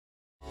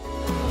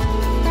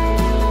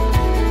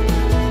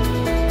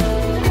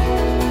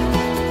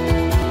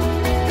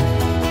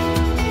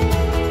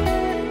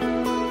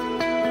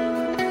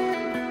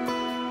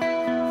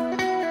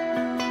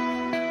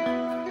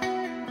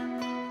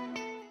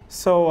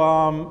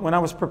So when I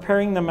was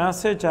preparing the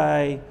message,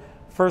 I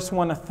first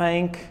want to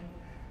thank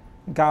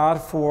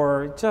God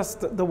for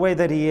just the way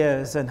that He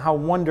is and how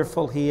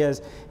wonderful He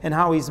is and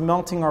how He's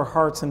melting our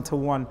hearts into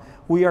one.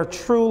 We are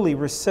truly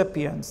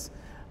recipients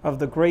of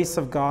the grace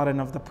of God and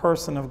of the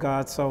person of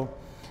God. So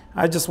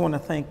I just want to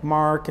thank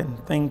Mark and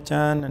thank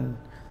Jen and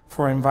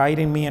for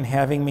inviting me and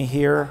having me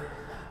here.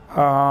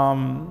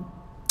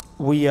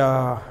 We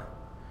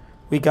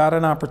got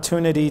an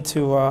opportunity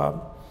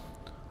to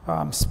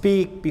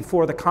speak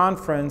before the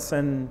conference,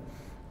 and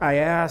I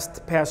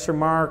asked Pastor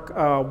Mark,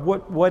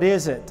 what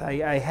is it?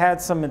 I had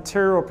some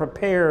material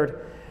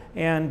prepared,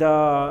 and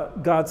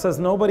God says,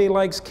 nobody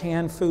likes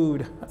canned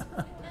food.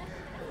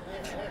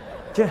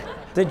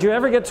 Did you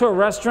ever get to a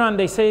restaurant,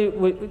 they say, you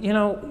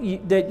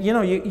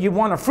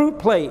want a fruit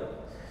plate,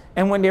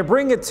 and when they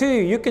bring it to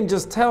you, you can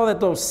just tell that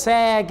those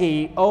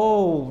saggy,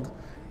 old,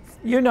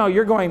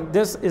 you're going,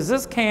 is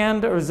this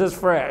canned or is this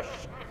fresh?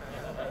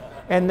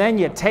 And then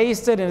you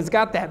taste it, and it's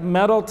got that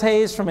metal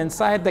taste from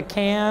inside the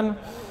can.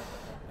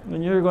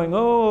 And you're going,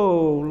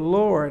 oh,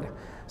 Lord.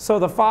 So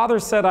the Father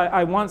said,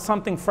 I want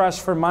something fresh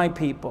for my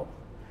people.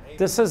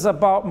 This is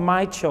about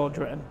my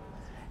children.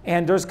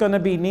 And there's going to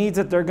be needs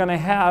that they're going to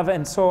have.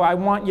 And so I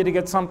want you to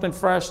get something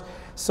fresh.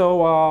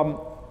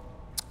 So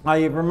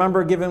I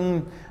remember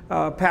giving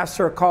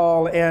Pastor a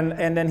call,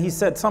 and then he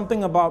said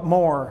something about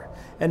more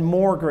and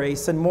more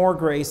grace and more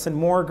grace and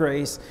more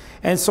grace.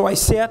 And so I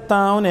sat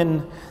down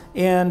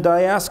and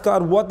I asked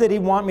God, what did He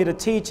want me to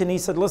teach? And He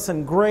said,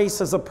 listen,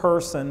 grace is a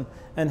person,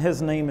 and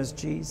His name is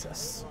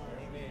Jesus.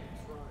 Amen.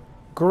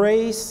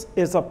 Grace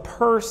is a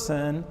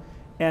person,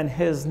 and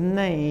His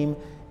name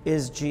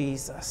is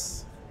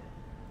Jesus.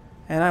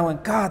 And I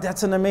went, God,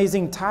 that's an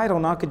amazing title.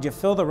 Now could you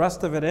fill the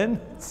rest of it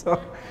in?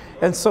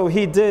 So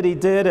He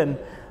did. And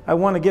I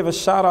want to give a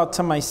shout out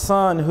to my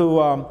son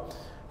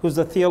who's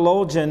a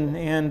theologian.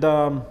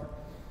 And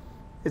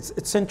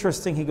it's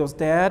interesting. He goes,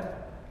 Dad,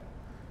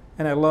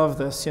 and I love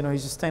this,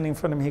 he's just standing in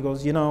front of me. He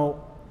goes,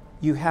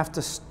 you have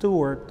to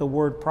steward the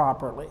word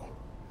properly.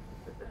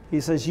 He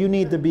says, you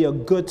need to be a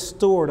good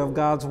steward of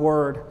God's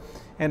word.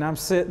 And I'm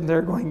sitting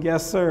there going,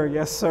 yes, sir,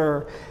 yes,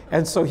 sir.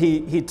 And so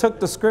he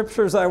took the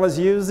scriptures I was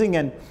using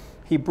and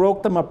he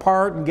broke them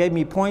apart and gave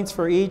me points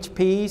for each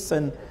piece.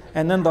 And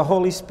then the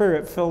Holy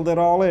Spirit filled it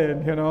all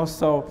in,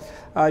 So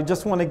I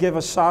just want to give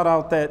a shout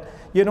out that,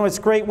 it's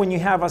great when you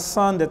have a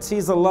son that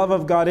sees the love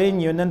of God in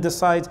you and then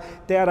decides,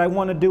 Dad, I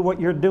want to do what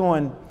you're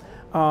doing.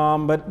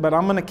 But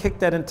I'm going to kick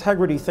that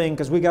integrity thing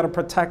because we got to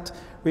protect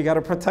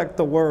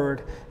the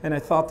word, and I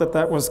thought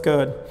that was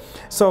good.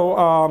 So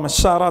a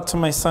shout out to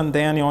my son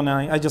Daniel, and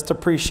I just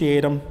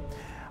appreciate him.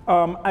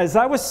 As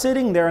I was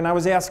sitting there and I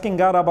was asking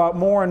God about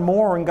more and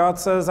more, and God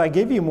says, I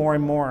give you more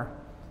and more.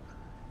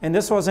 And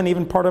this wasn't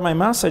even part of my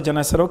message. And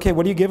I said, okay,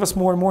 what do you give us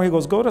more and more? He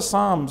goes, go to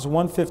Psalms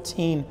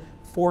 115,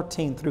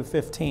 14 through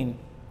 15.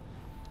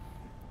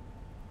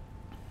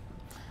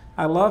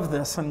 I love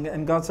this,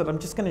 and God said, I'm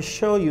just going to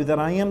show you that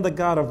I am the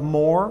God of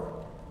more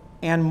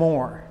and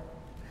more.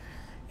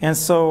 And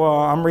so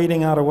I'm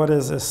reading out of, what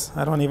is this?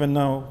 I don't even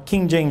know.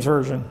 King James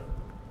Version.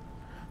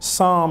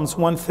 Psalms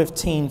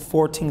 115,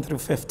 14 through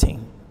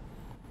 15.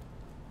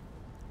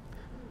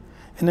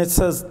 And it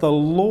says, the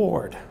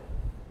Lord.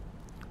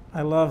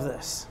 I love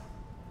this.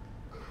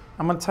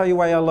 I'm going to tell you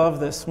why I love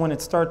this when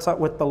it starts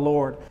out with the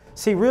Lord.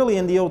 See, really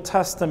in the Old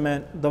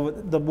Testament,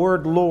 the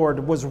word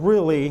Lord was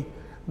really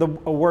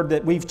a word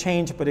that we've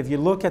changed, but if you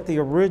look at the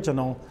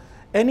original,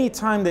 any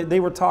time that they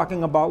were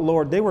talking about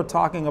Lord, they were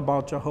talking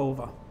about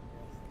Jehovah.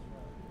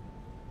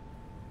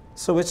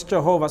 So it's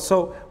Jehovah.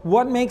 So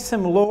what makes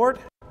Him Lord?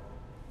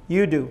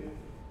 You do.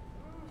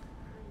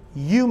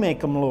 You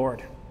make Him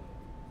Lord.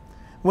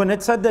 When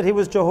it said that He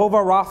was Jehovah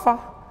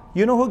Rapha,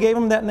 you know who gave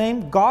Him that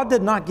name? God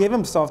did not give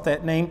Himself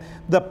that name.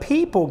 The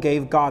people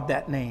gave God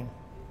that name.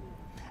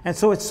 And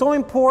so it's so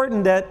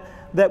important that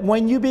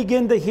when you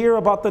begin to hear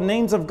about the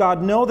names of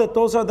God, know that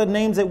those are the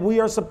names that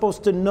we are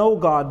supposed to know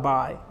God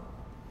by.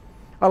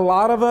 A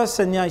lot of us,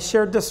 and I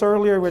shared this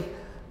earlier with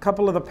a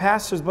couple of the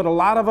pastors, but a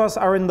lot of us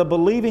are in the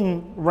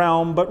believing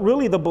realm, but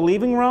really the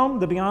believing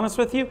realm, to be honest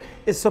with you,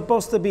 is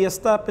supposed to be a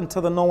step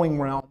into the knowing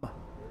realm.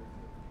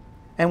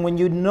 And when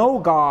you know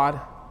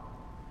God,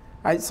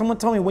 someone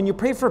told me, when you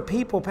pray for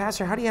people,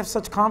 Pastor, how do you have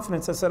such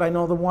confidence? I said, I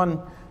know the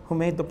one who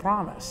made the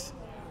promise.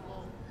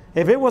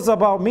 If it was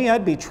about me,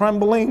 I'd be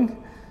trembling.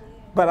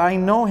 But I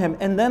know Him,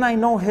 and then I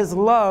know His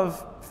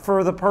love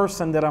for the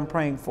person that I'm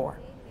praying for.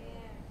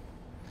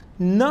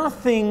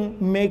 Nothing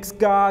makes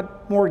God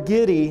more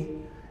giddy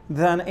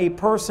than a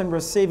person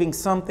receiving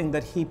something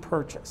that He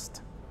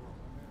purchased.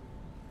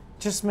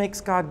 Just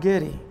makes God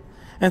giddy.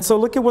 And so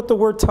look at what the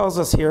Word tells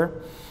us here.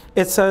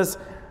 It says,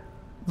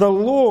 the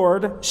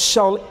Lord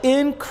shall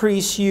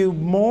increase you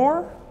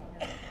more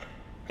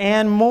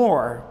and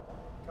more,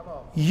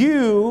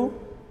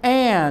 you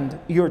and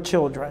your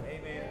children.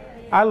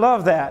 I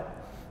love that.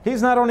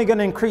 He's not only going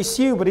to increase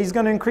you, but He's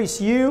going to increase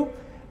you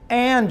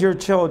and your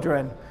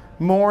children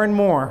more and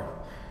more.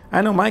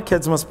 I know my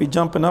kids must be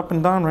jumping up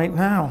and down right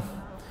now.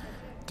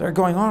 They're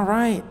going, all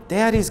right,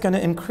 Daddy's going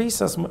to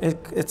increase us.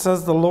 It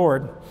says the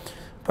Lord.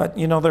 But,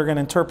 they're going to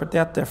interpret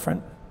that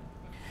different.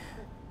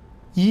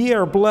 Ye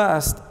are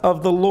blessed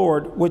of the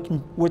Lord,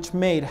 which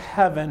made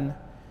heaven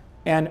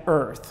and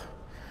earth.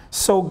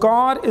 So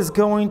God is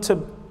going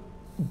to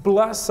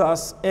bless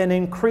us and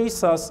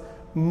increase us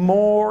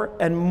more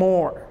and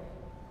more.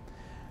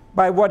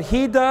 By what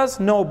he does?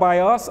 No, by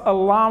us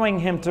allowing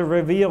him to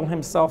reveal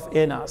himself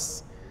in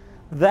us.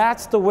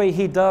 That's the way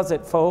he does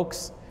it,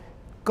 folks.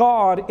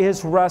 God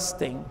is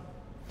resting.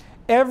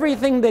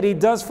 Everything that he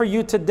does for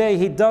you today,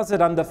 he does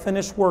it on the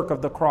finished work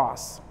of the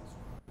cross.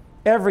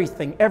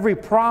 Everything, every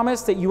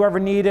promise that you ever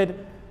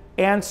needed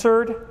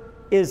answered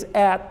is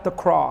at the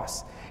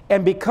cross.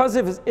 And because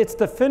it's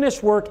the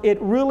finished work,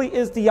 it really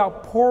is the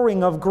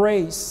outpouring of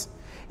grace.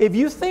 If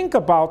you think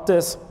about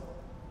this,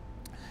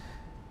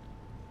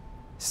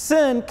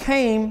 sin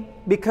came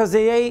because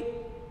they ate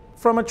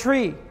from a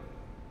tree.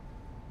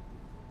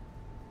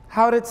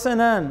 How did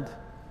sin end?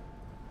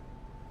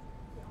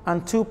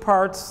 On two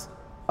parts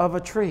of a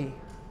tree.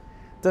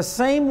 The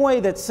same way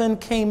that sin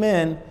came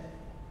in,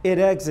 it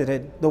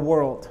exited the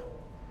world.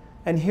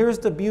 And here's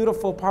the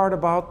beautiful part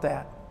about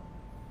that.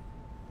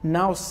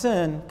 Now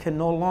sin can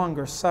no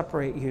longer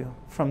separate you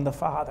from the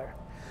Father.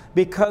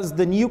 Because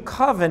the new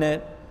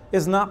covenant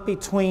is not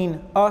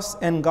between us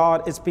and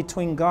God, it's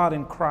between God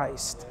and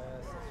Christ.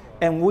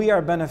 And we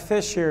are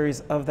beneficiaries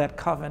of that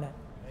covenant.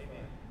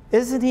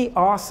 Isn't he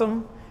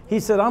awesome?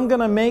 He said, I'm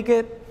going to make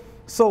it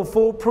so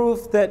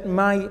foolproof that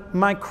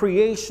my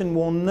creation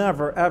will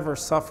never, ever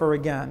suffer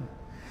again.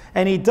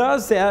 And he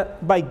does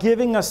that by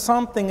giving us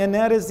something, and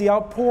that is the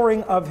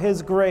outpouring of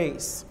his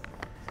grace.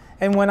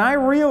 And when I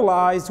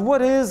realized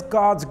what is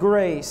God's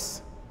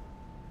grace,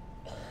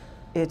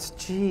 it's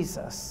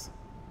Jesus.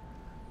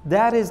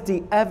 That is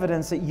the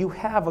evidence that you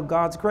have of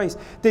God's grace.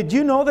 Did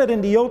you know that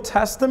in the Old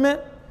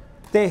Testament,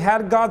 they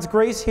had God's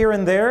grace here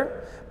and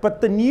there, but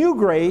the new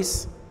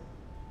grace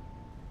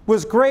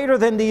was greater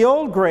than the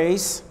old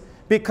grace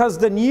because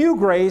the new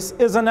grace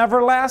is an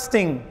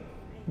everlasting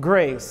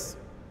grace.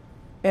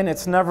 And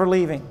it's never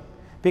leaving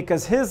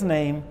because his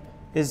name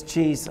is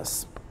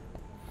Jesus.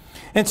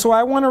 And so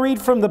I want to read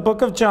from the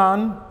book of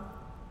John,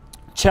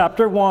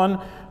 chapter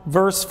 1,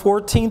 verse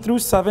 14 through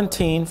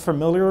 17,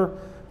 familiar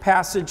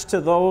passage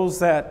to those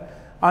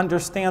that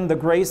understand the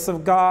grace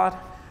of God.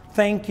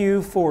 Thank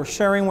you for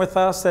sharing with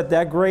us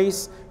that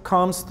grace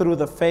comes through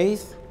the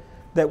faith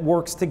that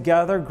works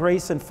together,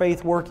 grace and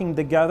faith working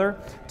together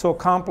to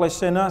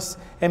accomplish in us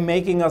and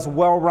making us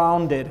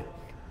well-rounded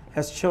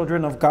as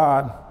children of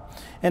God.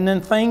 And then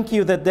thank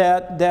you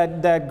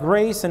that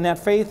grace and that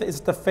faith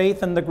is the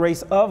faith and the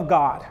grace of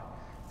God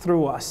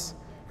through us.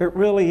 It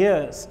really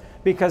is.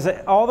 Because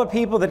all the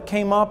people that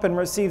came up and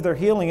received their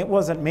healing, it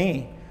wasn't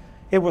me.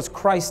 It was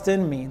Christ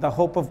in me, the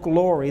hope of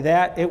glory.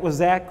 It was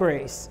that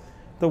grace,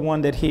 the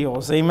one that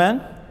heals.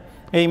 Amen?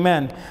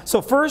 Amen.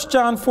 So 1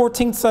 John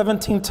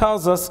 14:17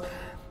 tells us,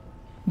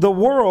 the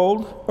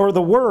world, or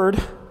the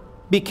Word,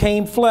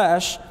 became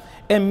flesh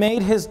and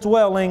made his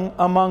dwelling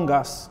among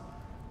us.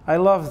 I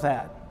love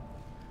that.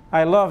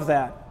 I love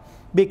that.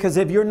 Because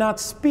if you're not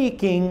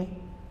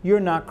speaking, you're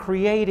not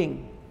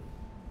creating.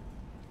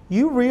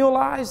 You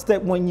realize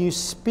that when you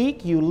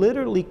speak, you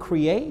literally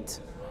create?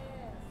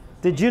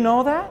 Did you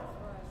know that?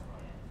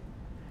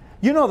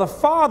 You know, the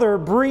Father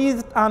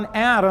breathed on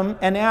Adam,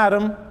 and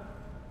Adam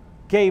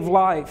gave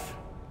life.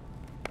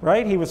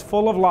 Right? He was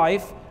full of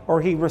life, or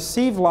he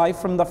received life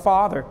from the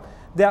Father.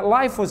 That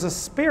life was a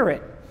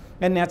spirit,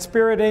 and that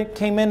spirit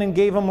came in and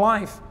gave him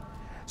life.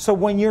 So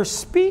when you're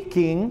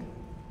speaking,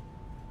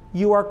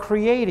 you are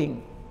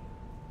creating.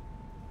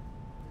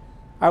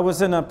 I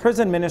was in a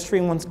prison ministry,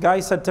 and one guy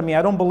said to me,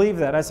 I don't believe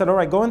that. I said, all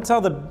right, go and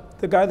tell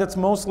the guy that's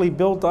mostly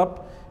built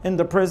up in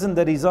the prison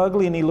that he's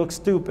ugly and he looks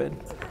stupid.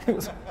 He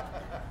was,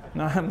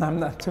 no, I'm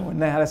not doing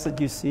that. I said,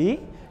 you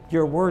see,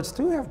 your words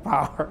do have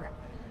power.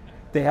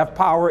 They have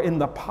power in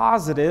the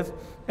positive,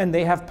 and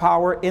they have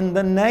power in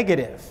the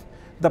negative.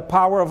 The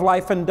power of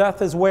life and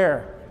death is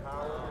where?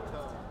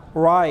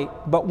 Right.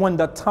 But when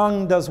the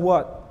tongue does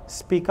what?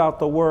 Speak out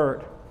the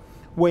word.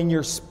 When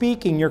you're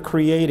speaking, you're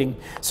creating.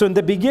 So in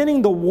the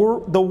beginning, the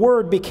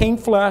Word became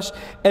flesh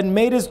and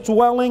made his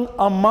dwelling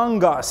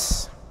among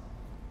us.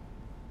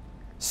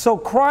 So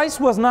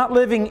Christ was not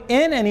living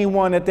in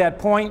anyone at that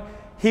point.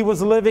 He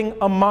was living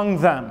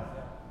among them.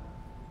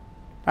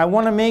 I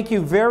want to make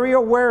you very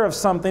aware of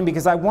something,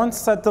 because I once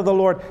said to the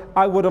Lord,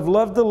 I would have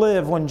loved to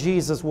live when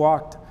Jesus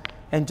walked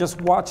and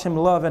just watch him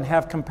love and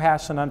have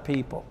compassion on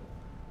people.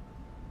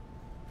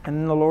 And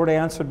then the Lord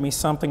answered me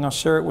something. I'll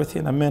share it with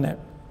you in a minute.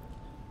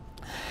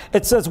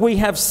 It says, we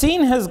have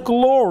seen his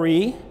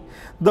glory,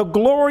 the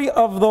glory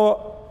of the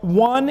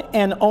one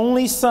and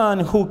only Son,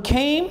 who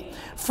came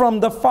from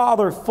the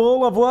Father,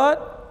 full of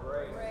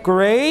what?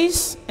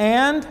 Grace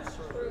and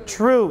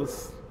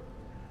truth.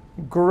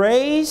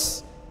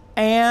 Grace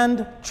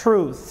and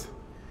truth.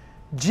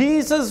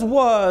 Jesus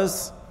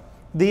was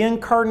the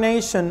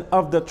incarnation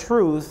of the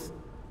truth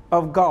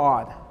of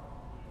God.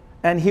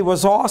 And he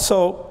was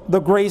also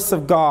the grace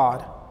of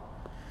God.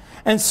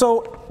 And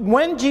so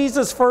when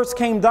Jesus first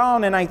came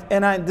down,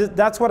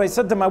 that's what I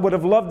said to him, I would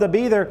have loved to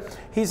be there.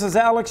 He says,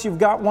 Alex, you've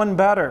got one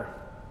better.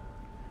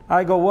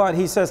 I go, what?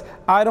 He says,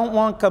 I don't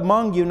walk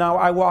among you now,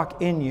 I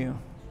walk in you.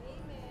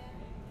 Amen.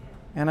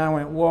 And I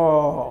went,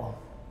 whoa.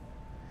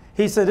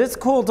 He said, it's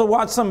cool to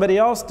watch somebody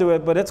else do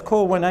it, but it's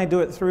cool when I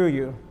do it through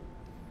you.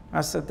 I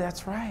said,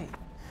 that's right.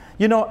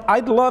 You know,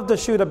 I'd love to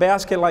shoot a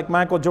basket like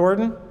Michael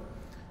Jordan,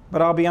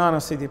 but I'll be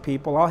honest with you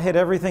people, I'll hit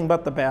everything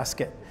but the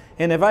basket.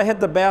 And if I hit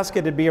the basket,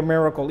 it'd be a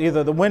miracle.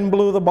 Either the wind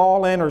blew the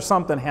ball in or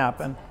something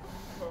happened.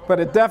 But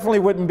it definitely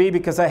wouldn't be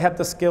because I had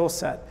the skill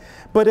set.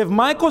 But if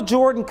Michael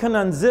Jordan can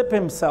unzip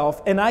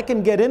himself and I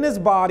can get in his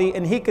body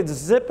and he could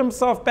zip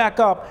himself back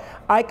up,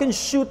 I can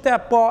shoot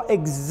that ball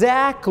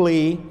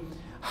exactly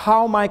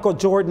how Michael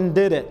Jordan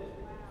did it.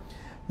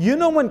 You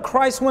know when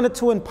Christ wanted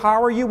to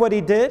empower you, what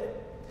he did?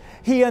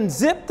 He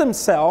unzipped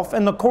himself,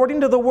 and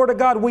according to the Word of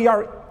God, we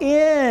are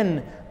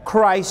in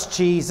Christ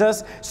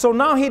Jesus. So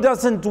now he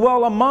doesn't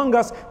dwell among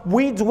us,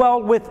 we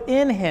dwell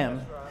within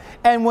him.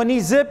 And when he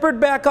zippered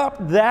back up,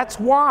 that's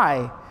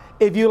why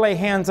if you lay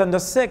hands on the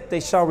sick, they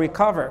shall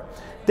recover.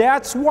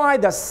 That's why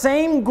the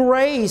same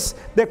grace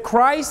that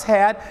Christ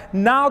had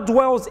now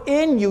dwells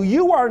in you.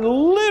 You are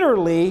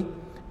literally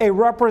a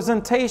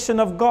representation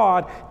of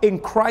God in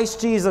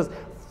Christ Jesus,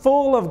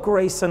 full of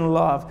grace and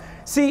love.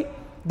 See,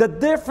 the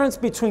difference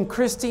between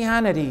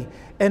Christianity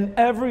and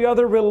every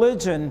other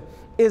religion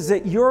is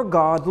that your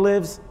God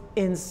lives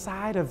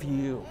inside of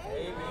you.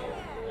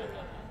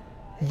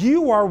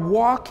 You are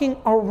walking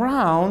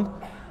around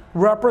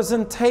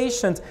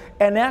representations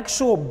and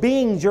actual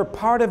beings. You're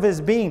part of his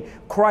being.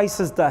 Christ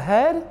is the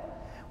head.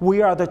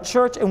 We are the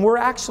church, and we're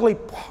actually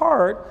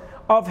part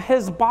of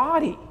his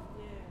body.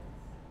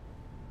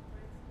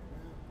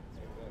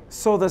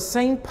 So the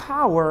same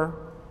power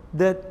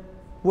that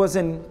was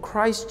in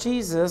Christ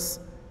Jesus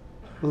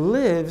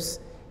lives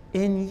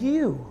in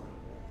you.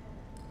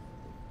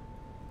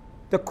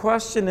 The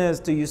question is,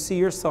 do you see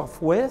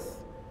yourself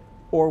with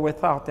or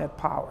without that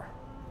power?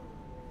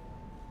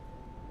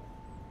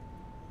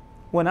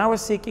 When I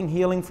was seeking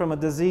healing from a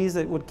disease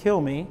that would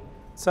kill me,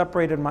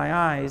 separated my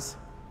eyes,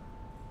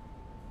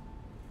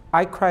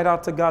 I cried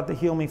out to God to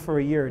heal me for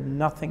a year.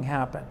 Nothing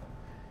happened.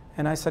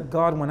 And I said,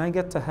 God, when I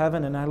get to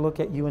heaven and I look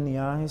at you in the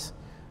eyes,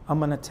 I'm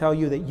going to tell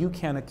you that you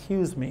can't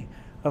accuse me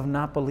of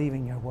not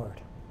believing your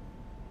word.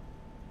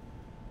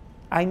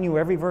 I knew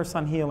every verse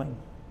on healing.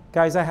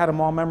 Guys, I had them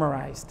all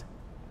memorized.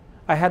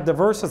 I had the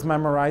verses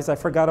memorized. I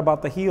forgot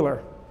about the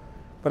healer.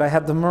 But I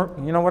had the,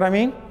 you know what I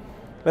mean?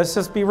 Let's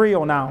just be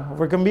real now. If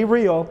we're going to be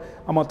real,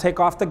 I'm going to take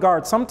off the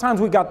guard. Sometimes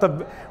we got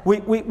the,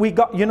 we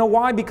got, you know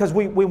why? Because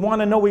we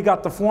want to know we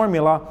got the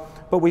formula,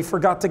 but we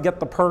forgot to get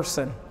the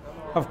person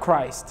of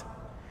Christ.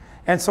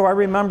 And so I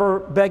remember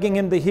begging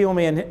him to heal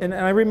me. And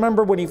I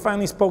remember when he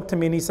finally spoke to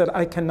me and he said,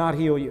 I cannot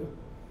heal you.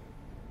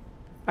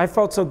 I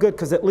felt so good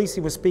because at least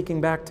he was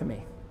speaking back to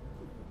me.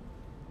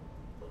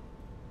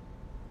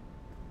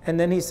 And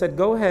then he said,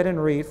 go ahead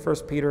and read 1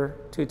 Peter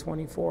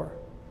 2:24.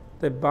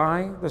 That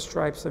by the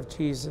stripes of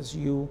Jesus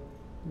you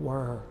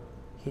were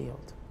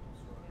healed.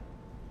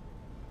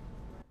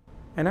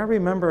 And I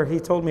remember he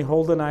told me,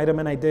 hold an item,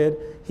 and I did.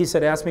 He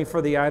said, ask me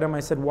for the item. I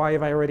said, why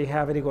if I already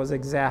have it? He goes,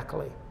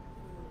 exactly.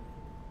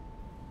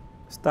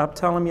 Stop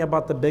telling me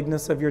about the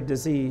bigness of your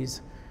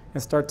disease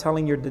and start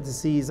telling your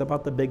disease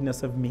about the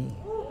bigness of me.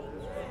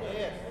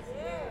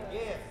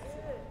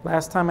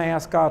 Last time I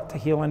asked God to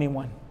heal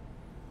anyone,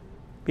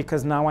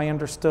 because now I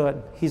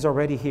understood he's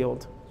already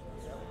healed.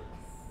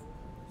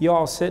 You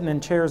all sitting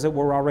in chairs that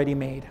were already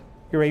made.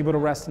 You're able to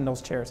rest in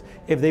those chairs.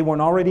 If they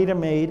weren't already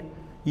made,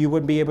 you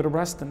wouldn't be able to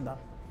rest in them.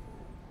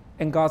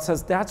 And God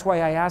says, that's why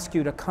I ask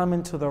you to come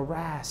into the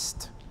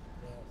rest.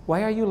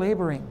 Why are you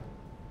laboring?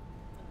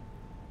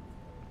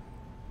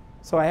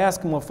 So I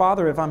asked him, well,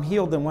 Father, if I'm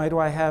healed, then why do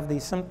I have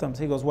these symptoms?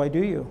 He goes, why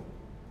do you?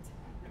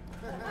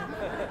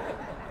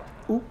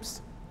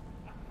 Oops.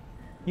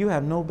 You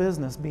have no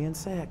business being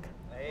sick.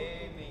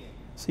 Amen.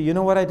 So you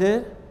know what I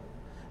did?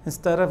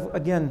 Instead of,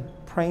 again,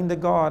 praying to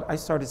God, I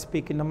started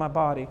speaking to my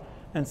body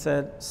and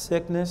said,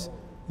 sickness,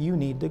 you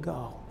need to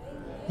go.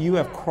 You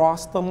have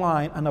crossed the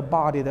line on a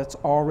body that's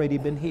already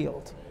been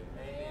healed.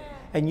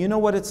 And you know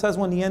what it says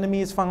when the enemy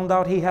is found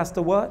out? He has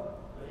to what?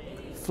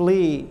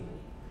 Flee.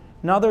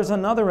 Now there's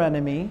another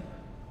enemy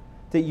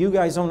that you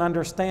guys don't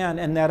understand,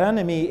 and that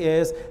enemy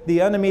is the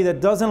enemy that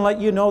doesn't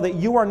let you know that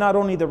you are not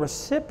only the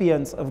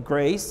recipients of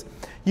grace,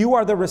 you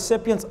are the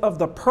recipients of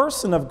the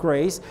person of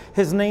grace.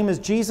 His name is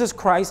Jesus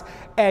Christ,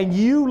 and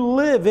you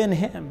live in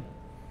him.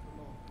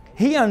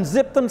 He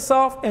unzipped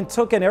himself and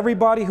took in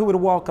everybody who would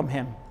welcome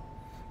him.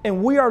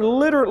 And we are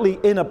literally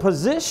in a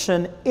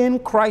position in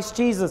Christ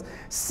Jesus,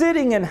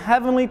 sitting in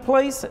heavenly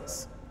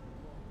places.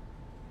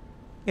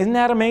 Isn't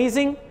that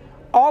amazing?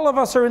 All of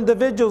us are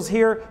individuals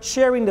here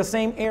sharing the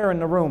same air in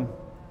the room,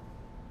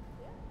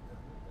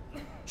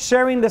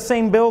 sharing the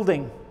same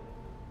building,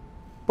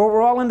 but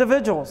we're all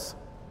individuals.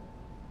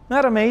 Isn't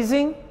that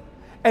amazing?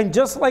 And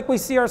just like we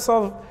see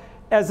ourselves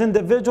as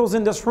individuals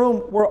in this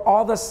room, we're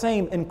all the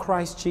same in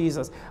Christ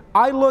Jesus.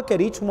 I look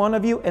at each one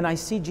of you and I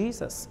see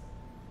Jesus.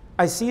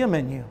 I see him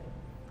in you.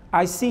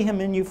 I see him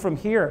in you from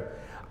here.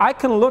 I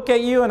can look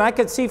at you and I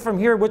can see from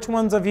here which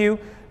ones of you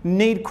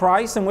need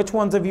Christ and which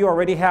ones of you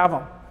already have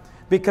him,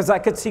 because I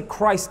could see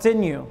Christ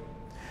in you.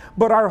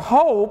 But our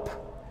hope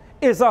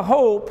is a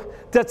hope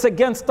that's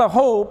against the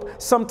hope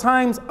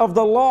sometimes of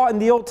the law in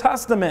the Old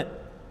Testament.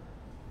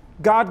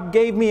 God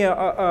gave me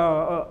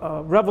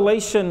a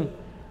revelation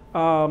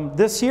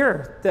this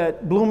year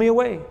that blew me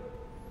away.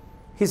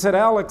 He said,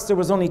 Alex, there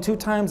was only 2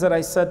 times that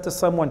I said to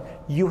someone,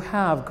 you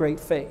have great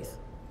faith.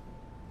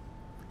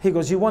 He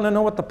goes, you want to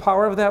know what the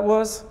power of that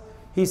was?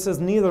 He says,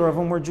 neither of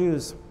them were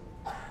Jews.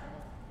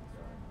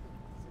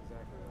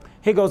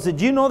 He goes,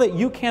 did you know that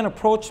you can't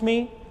approach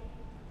me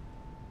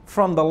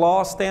from the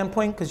law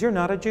standpoint because you're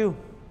not a Jew?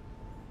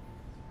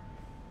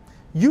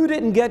 You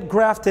didn't get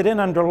grafted in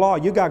under law.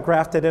 You got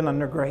grafted in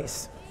under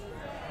grace.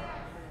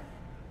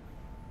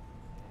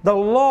 The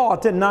law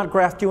did not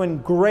graft you in.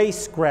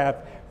 Grace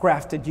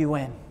grafted you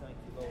in.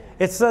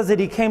 It says that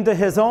he came to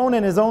his own,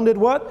 and his own did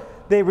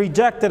what? They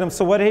rejected him.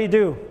 So what did he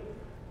do?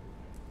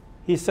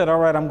 He said, all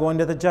right, I'm going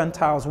to the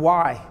Gentiles.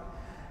 Why?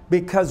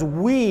 Because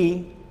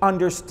we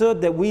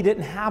understood that we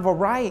didn't have a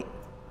right.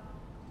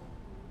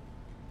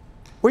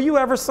 Were you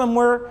ever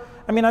somewhere?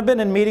 I mean, I've been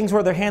in meetings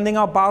where they're handing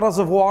out bottles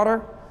of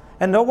water,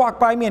 and they'll walk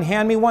by me and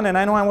hand me one, and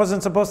I know I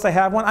wasn't supposed to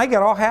have one. I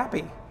get all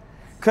happy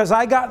because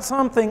I got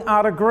something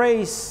out of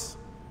grace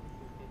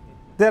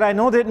that I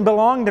know didn't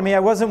belong to me. I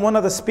wasn't one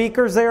of the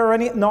speakers there or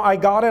anything. No, I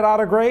got it out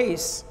of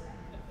grace.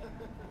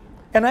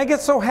 And I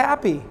get so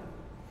happy.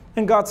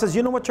 And God says,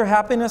 you know what your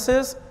happiness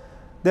is?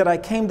 That I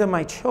came to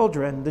my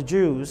children, the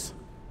Jews,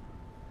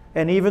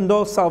 and even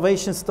though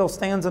salvation still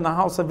stands in the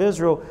house of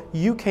Israel,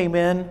 you came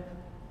in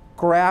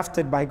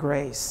grafted by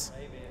grace.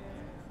 Amen.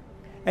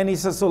 And he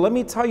says, so let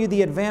me tell you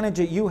the advantage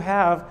that you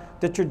have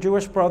that your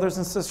Jewish brothers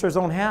and sisters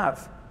don't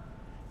have.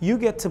 You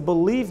get to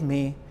believe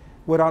me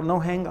without no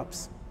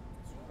hang-ups.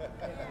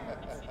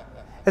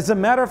 As a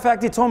matter of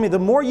fact, he told me, the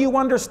more you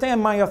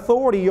understand my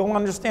authority, you'll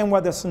understand why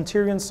the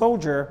centurion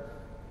soldier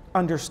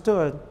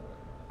understood.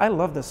 I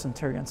love the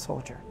centurion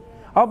soldier.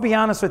 I'll be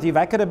honest with you, if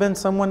I could have been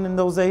someone in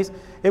those days,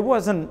 it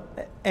wasn't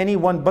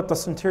anyone but the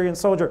centurion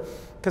soldier.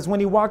 Because when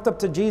he walked up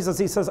to Jesus,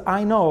 he says,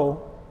 I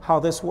know how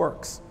this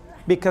works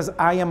because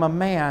I am a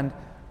man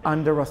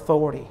under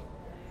authority.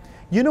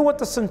 You know what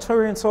the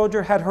centurion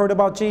soldier had heard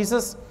about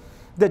Jesus?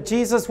 That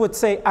Jesus would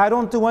say, I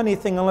don't do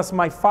anything unless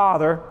my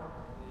Father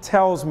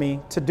tells me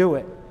to do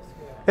it.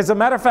 As a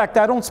matter of fact,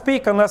 I don't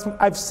speak unless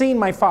I've seen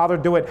my Father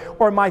do it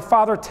or my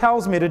Father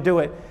tells me to do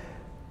it.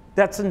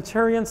 That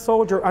centurion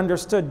soldier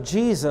understood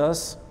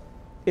Jesus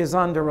is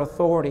under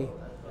authority.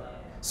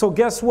 So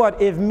guess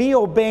what? If me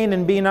obeying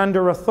and being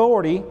under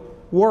authority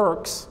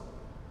works,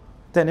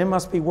 then it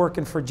must be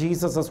working for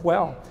Jesus as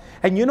well.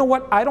 And you know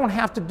what? I don't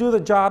have to do the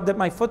job that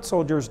my foot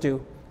soldiers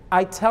do.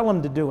 I tell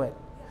them to do it.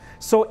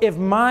 So if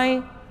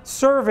my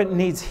servant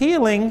needs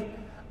healing,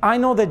 I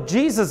know that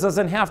Jesus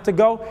doesn't have to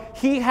go.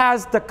 He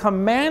has the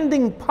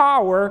commanding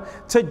power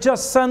to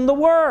just send the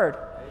word.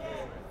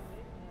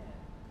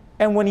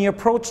 And when he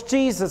approached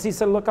Jesus, he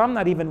said, look, I'm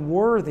not even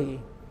worthy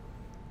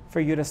for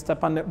you to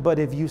step on it, but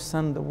if you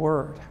send the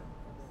word,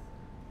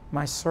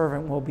 my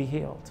servant will be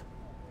healed.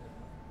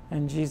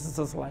 And Jesus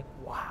is like,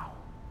 wow.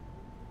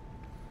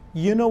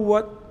 You know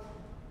what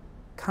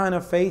kind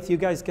of faith you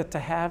guys get to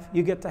have?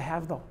 You get to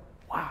have the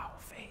wow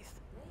faith.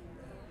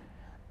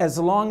 As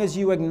long as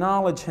you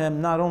acknowledge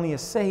him not only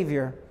as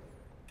Savior,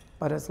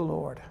 but as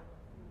Lord.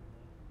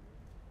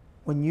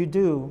 When you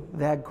do,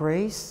 that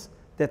grace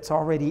that's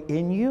already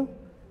in you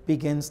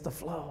begins to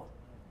flow.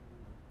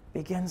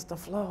 Begins to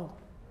flow.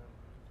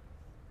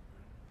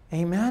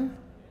 Amen?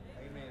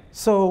 Amen.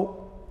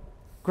 So,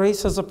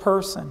 grace is a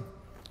person,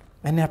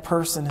 and that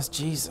person is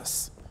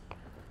Jesus.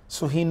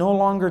 So he no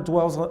longer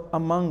dwells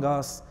among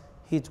us,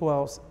 he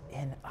dwells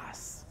in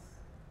us.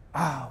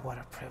 Ah, what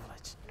a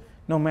privilege.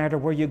 No matter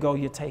where you go,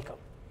 you take him.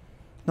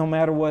 No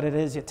matter what it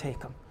is, you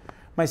take him.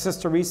 My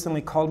sister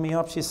recently called me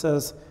up. She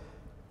says,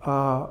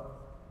 bro,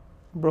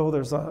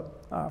 there's a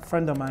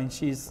friend of mine.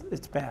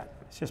 It's bad.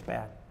 It's just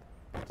bad.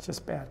 It's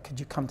just bad. Could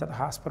you come to the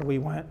hospital? We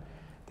went.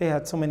 They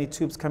had so many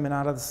tubes coming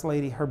out of this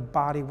lady. Her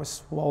body was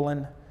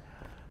swollen.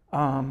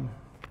 And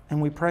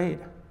we prayed.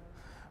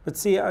 But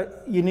see,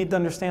 you need to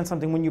understand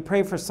something. When you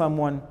pray for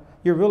someone,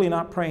 you're really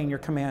not praying, you're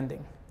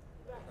commanding.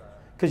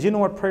 Because you know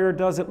what prayer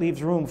does? It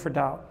leaves room for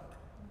doubt.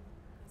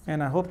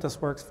 And I hope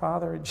this works,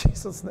 Father, in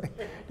Jesus' name.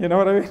 You know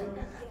what I mean?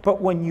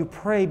 But when you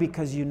pray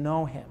because you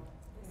know him,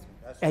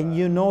 and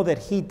you know that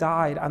he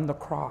died on the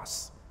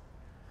cross.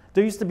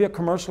 There used to be a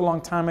commercial a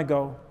long time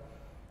ago,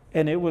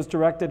 and it was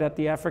directed at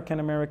the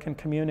African-American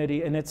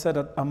community, and it said,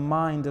 a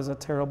mind is a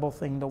terrible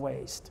thing to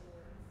waste.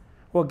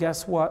 Well,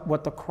 guess what?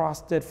 What the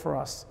cross did for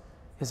us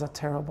is a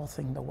terrible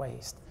thing to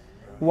waste.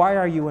 Why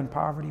are you in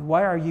poverty?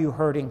 Why are you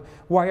hurting?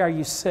 Why are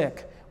you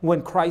sick?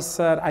 When Christ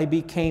said, I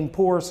became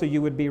poor so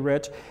you would be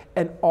rich,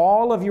 and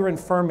all of your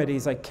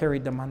infirmities, I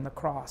carried them on the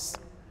cross.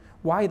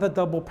 Why the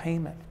double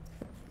payment?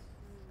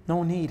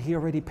 No need. He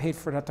already paid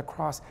for it at the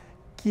cross.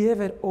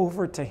 Give it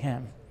over to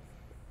him.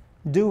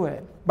 Do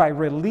it by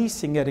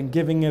releasing it and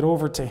giving it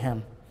over to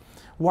him.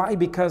 Why?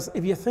 Because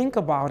if you think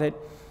about it,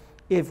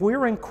 if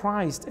we're in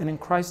Christ and in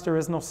Christ there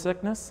is no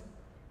sickness,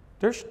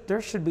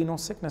 there should be no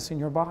sickness in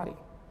your body.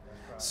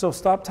 So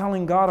stop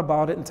telling God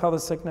about it and tell the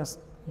sickness,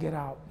 get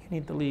out. You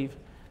need to leave.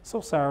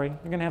 So sorry.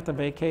 You're going to have to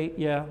vacate.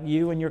 Yeah,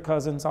 you and your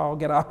cousins all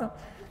get out.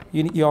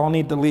 You all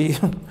need to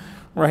leave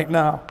right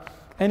now.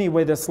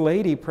 Anyway, this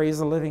lady, praise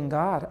the living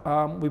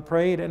God. We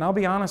prayed, and I'll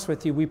be honest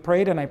with you. We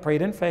prayed, and I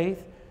prayed in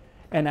faith.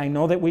 And I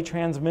know that we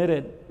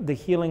transmitted the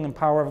healing and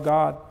power of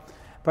God.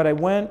 But I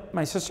went,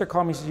 my sister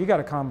called me and said, you got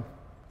to come.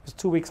 It was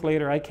 2 weeks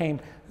later. I came.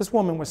 This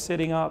woman was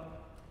sitting up.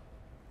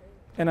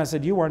 And I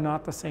said, you are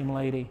not the same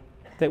lady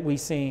that we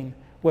seen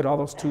with all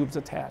those tubes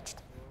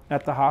attached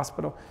at the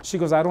hospital. She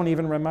goes, I don't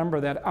even remember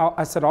that.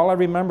 I said, all I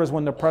remember is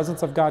when the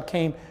presence of God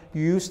came,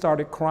 you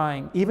started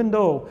crying. Even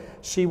though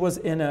she was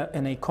in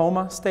a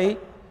coma state,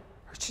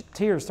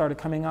 tears started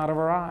coming out of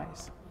her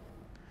eyes.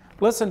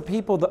 Listen,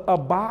 people, a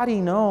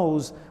body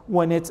knows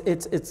when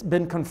it's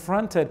been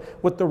confronted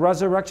with the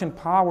resurrection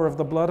power of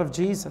the blood of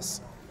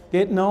Jesus.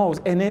 It knows,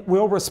 and it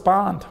will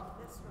respond.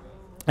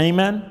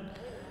 Amen?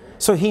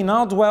 So he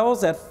now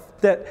dwells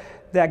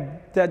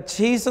that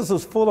Jesus,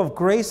 who's full of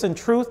grace and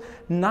truth,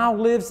 now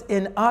lives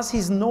in us.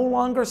 He's no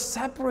longer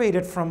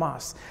separated from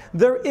us.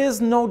 There is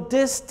no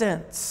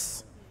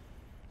distance.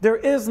 There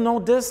is no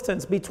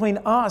distance between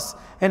us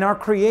and our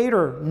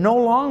Creator, no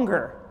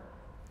longer.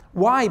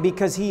 Why?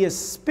 Because he is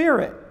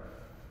spirit.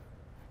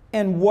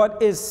 And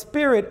what is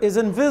spirit is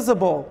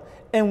invisible.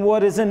 And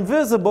what is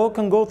invisible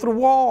can go through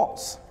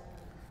walls.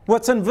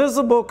 What's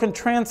invisible can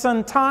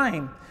transcend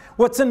time.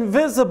 What's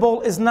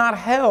invisible is not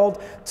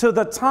held to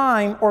the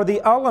time or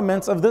the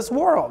elements of this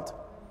world.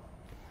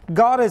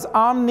 God is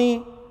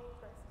omnipresent,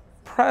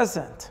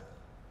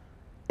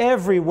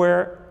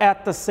 everywhere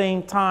at the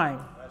same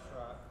time. That's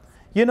right.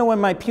 You know, when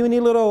my puny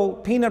little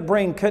peanut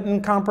brain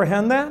couldn't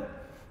comprehend that,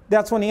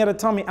 that's when he had to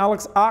tell me,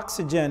 Alex,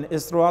 oxygen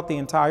is throughout the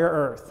entire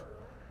earth.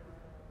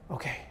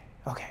 Okay.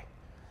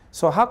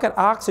 So how could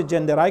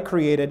oxygen that I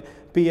created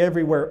be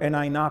everywhere and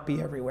I not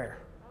be everywhere?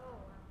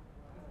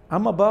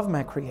 I'm above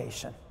my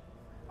creation.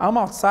 I'm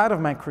outside of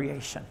my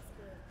creation.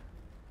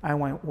 I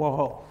went,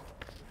 whoa.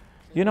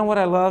 You know what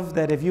I love?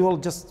 That if you will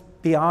just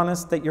be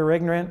honest that you're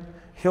ignorant,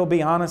 he'll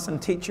be honest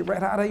and teach you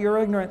right out of your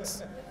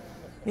ignorance.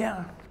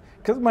 Yeah,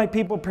 because my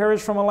people perish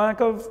from a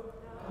lack of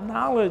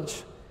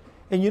knowledge.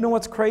 And you know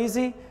what's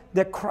crazy?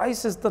 That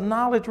Christ is the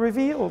knowledge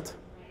revealed.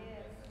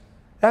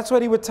 That's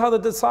what he would tell the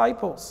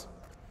disciples.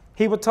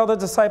 He would tell the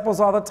disciples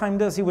all the time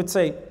this. He would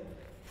say,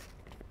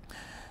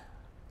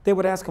 they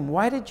would ask him,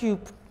 why did you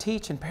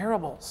teach in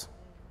parables?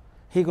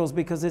 He goes,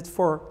 because it's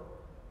for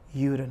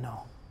you to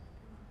know.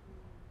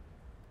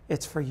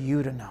 It's for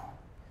you to know.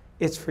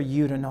 It's for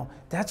you to know.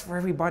 That's for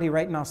everybody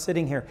right now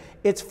sitting here.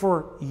 It's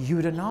for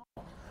you to know.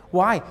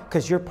 Why?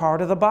 Because you're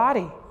part of the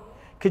body.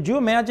 Could you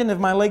imagine if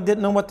my leg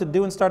didn't know what to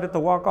do and started to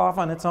walk off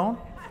on its own?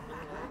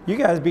 You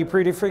guys be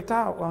pretty freaked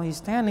out. Well, he's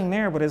standing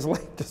there, but his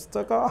leg just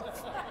took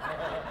off.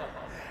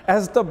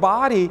 As the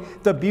body,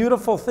 the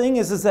beautiful thing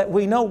is that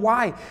we know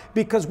why.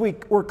 Because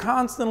we're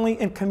constantly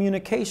in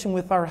communication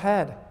with our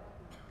head.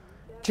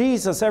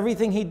 Jesus,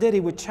 everything he did, he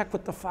would check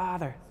with the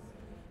Father.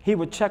 He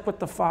would check with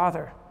the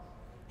Father.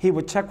 He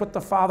would check with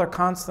the Father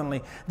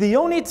constantly. The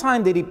only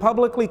time that he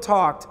publicly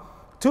talked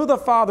to the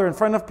Father in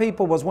front of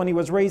people was when he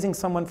was raising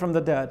someone from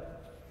the dead.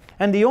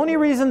 And the only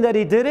reason that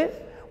he did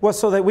it was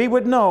so that we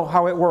would know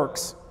how it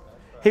works.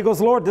 He goes,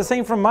 Lord, this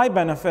ain't for my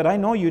benefit. I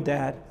know you,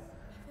 Dad.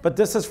 But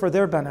this is for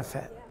their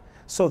benefit,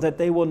 so that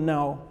they will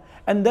know.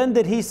 And then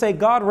did he say,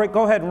 God,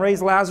 go ahead and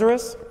raise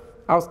Lazarus?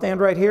 I'll stand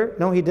right here.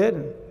 No, he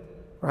didn't.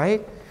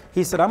 Right?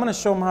 He said, I'm going to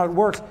show them how it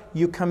works.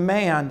 You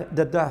command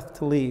the death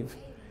to leave,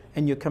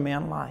 and you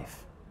command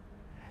life,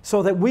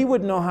 so that we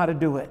would know how to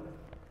do it.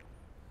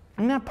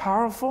 Isn't that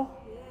powerful?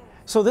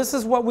 So this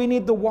is what we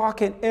need to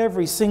walk in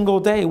every single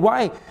day.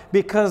 Why?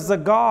 Because the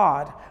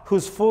God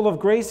who's full of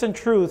grace and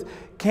truth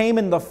came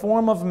in the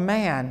form of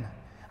man.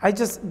 It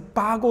just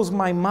boggles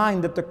my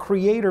mind that the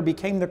Creator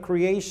became the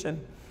creation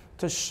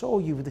to show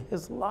you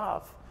his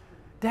love.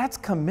 That's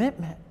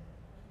commitment.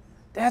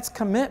 That's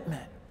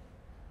commitment.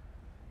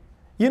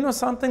 You know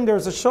something?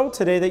 There's a show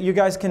today that you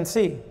guys can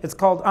see. It's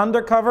called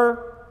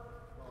Undercover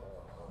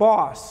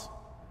Boss.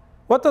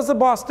 What does the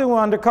boss do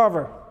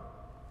undercover?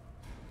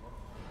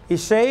 He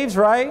shaves,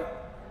 right?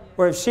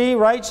 Or if she,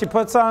 right, she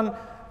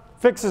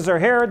fixes her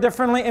hair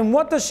differently. And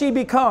what does she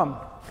become?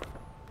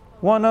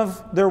 One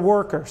of their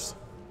workers.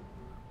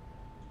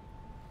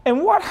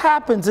 And what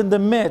happens in the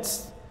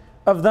midst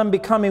of them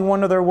becoming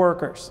one of their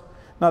workers?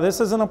 Now,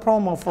 this isn't a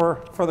promo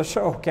for the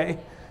show, okay?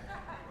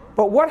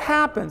 But what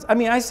happens? I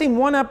mean, I seen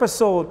one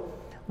episode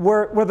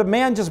where the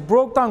man just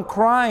broke down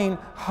crying,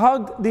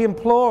 hugged the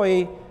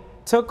employee,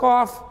 took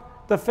off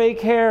the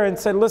fake hair and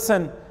said,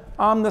 listen,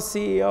 I'm the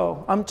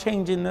CEO. I'm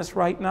changing this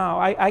right now.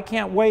 I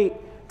can't wait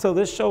till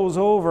this show's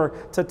over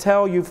to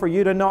tell you, for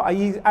you to know,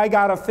 I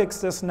got to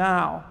fix this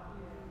now.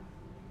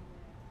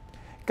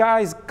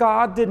 Guys,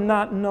 God did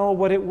not know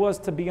what it was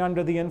to be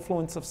under the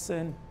influence of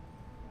sin.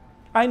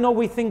 I know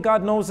we think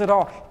God knows it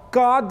all.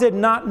 God did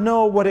not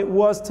know what it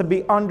was to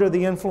be under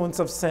the influence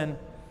of sin.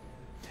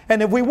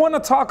 And if we want to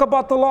talk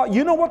about the law,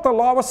 you know what the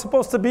law was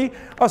supposed to be?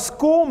 A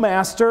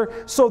schoolmaster,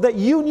 so that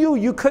you knew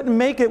you couldn't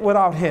make it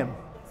without him.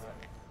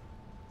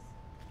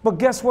 But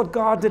guess what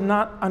God did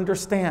not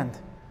understand?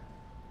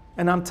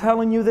 And I'm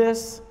telling you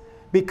this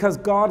because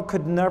God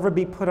could never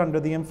be put under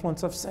the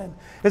influence of sin.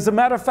 As a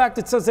matter of fact,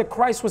 it says that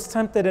Christ was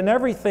tempted in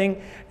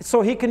everything,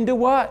 so he can do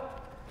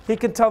what? He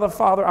can tell the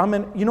Father,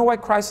 you know why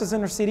Christ is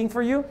interceding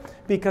for you?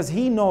 Because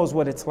he knows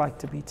what it's like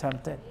to be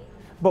tempted,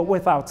 but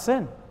without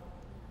sin.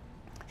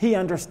 He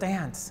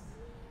understands.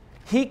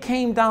 He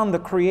came down, the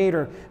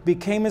Creator,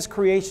 became his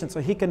creation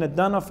so he can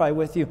identify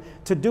with you.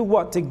 To do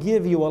what? To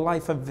give you a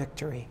life of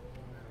victory.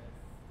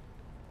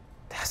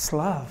 That's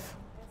love.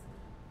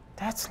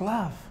 That's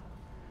love.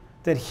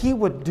 That he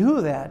would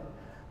do that.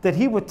 That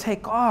he would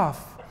take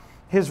off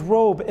his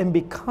robe and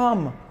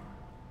become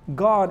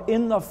God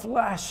in the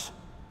flesh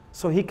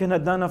so he can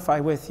identify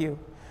with you.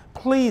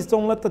 Please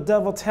don't let the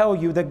devil tell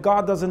you that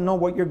God doesn't know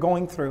what you're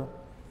going through.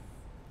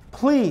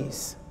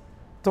 Please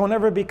don't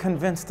ever be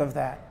convinced of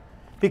that.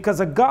 Because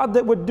a God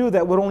that would do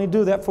that would only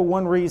do that for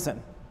one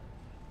reason.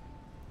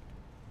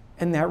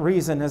 And that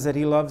reason is that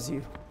he loves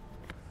you.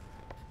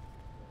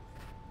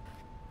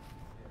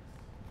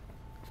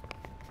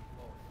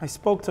 I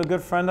spoke to a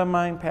good friend of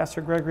mine, Pastor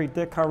Gregory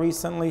Dickow,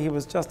 recently. He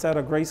was just at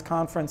a grace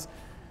conference.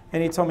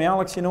 And he told me,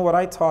 Alex, you know what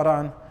I taught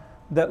on?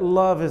 That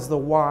love is the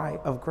why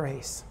of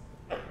grace.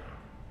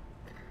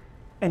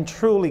 And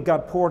truly,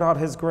 God poured out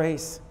his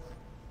grace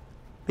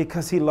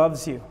because he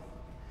loves you.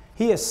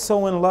 He is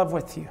so in love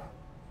with you.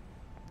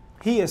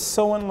 He is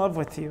so in love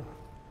with you.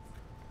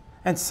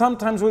 And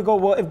sometimes we go,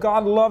 well, if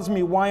God loves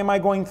me, why am I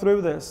going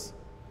through this?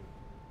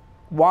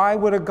 Why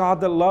would a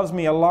God that loves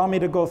me allow me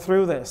to go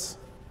through this?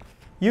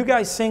 You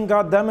guys seen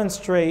God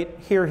demonstrate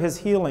here his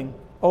healing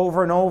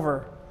over and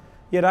over.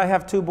 Yet I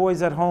have 2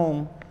 boys at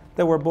home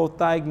that were both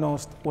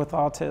diagnosed with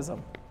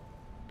autism.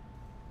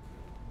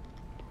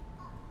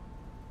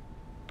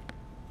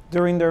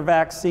 During their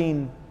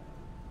vaccine,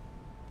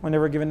 when they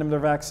were giving them their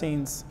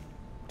vaccines,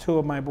 2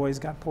 of my boys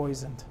got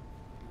poisoned.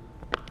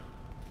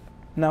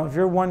 Now, if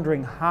you're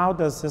wondering, how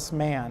does this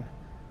man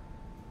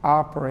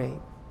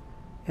operate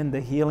in the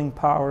healing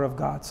power of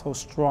God so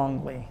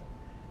strongly,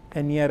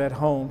 and yet at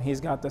home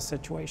he's got this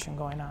situation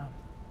going on?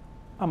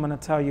 I'm going to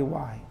tell you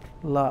why.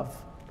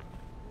 Love.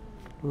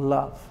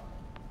 Love.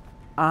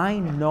 I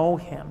know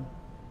him.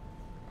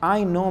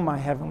 I know my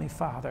Heavenly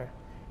Father,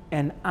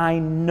 and I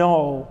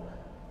know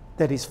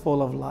that he's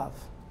full of love.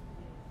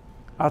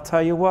 I'll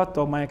tell you what,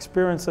 though, my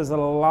experiences that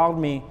allowed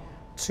me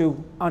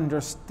to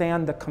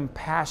understand the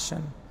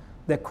compassion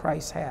that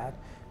Christ had.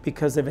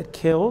 Because if it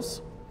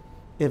kills,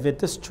 if it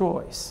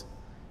destroys,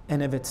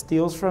 and if it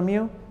steals from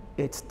you,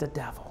 it's the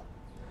devil.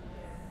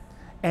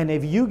 And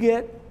if you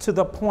get to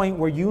the point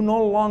where you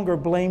no longer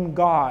blame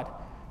God,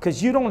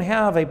 because you don't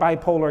have a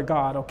bipolar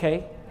God,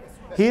 okay?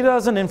 He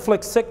doesn't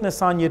inflict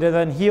sickness on you to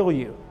then heal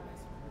you.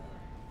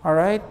 All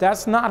right?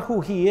 That's not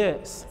who he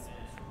is.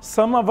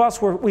 Some of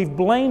us, we've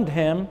blamed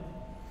him,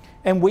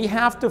 and we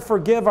have to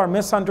forgive our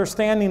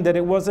misunderstanding that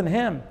it wasn't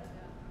him.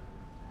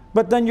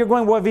 But then you're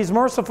going, well, if he's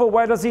merciful,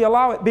 why does he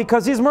allow it?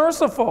 Because he's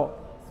merciful.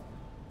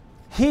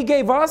 He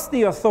gave us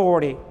the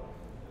authority.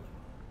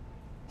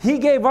 He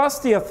gave us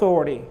the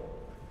authority.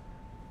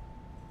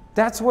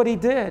 That's what he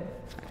did.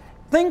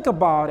 Think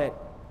about it.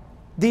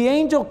 The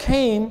angel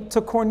came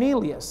to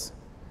Cornelius,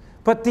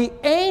 but the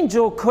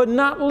angel could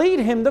not lead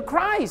him to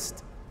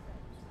Christ.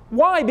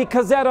 Why?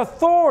 Because that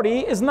authority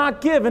is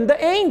not given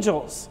to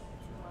angels.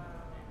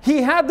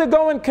 He had to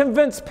go and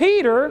convince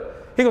Peter.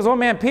 He goes, oh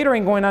man, Peter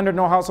ain't going under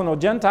no house of no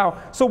Gentile.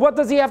 So what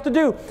does he have to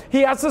do?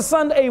 He has to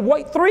send a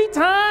white, 3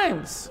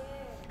 times.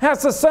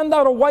 Has to send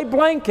out a white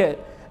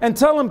blanket and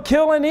tell him,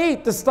 kill and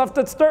eat the stuff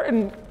that's dirty.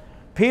 And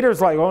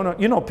Peter's like, oh no,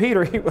 you know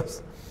Peter,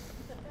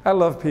 I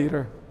love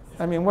Peter.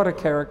 I mean, what a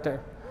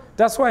character.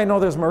 That's why I know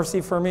there's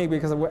mercy for me,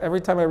 because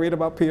every time I read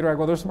about Peter, I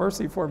go, there's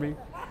mercy for me.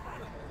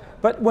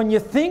 But when you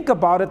think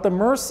about it, the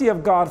mercy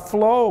of God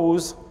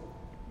flows,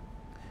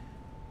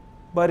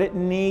 but it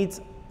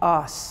needs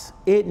us.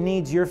 It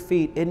needs your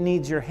feet. It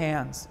needs your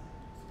hands.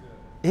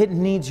 It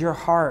needs your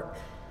heart.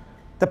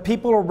 The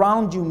people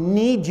around you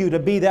need you to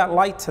be that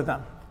light to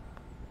them.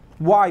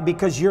 Why?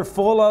 Because you're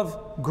full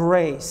of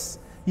grace.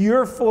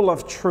 You're full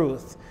of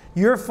truth.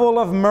 You're full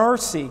of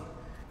mercy.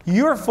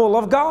 You're full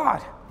of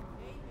God.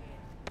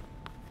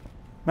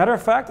 Matter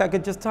of fact, I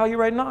could just tell you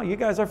right now, you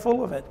guys are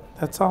full of it.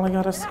 That's all I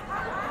got to say.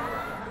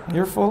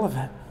 You're full of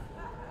it.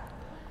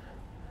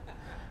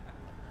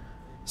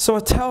 So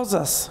it tells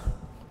us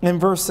in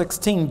verse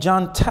 16,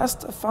 John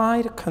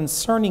testified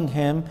concerning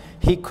him.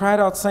 He cried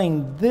out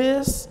saying,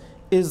 this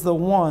is the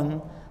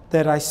one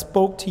that I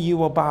spoke to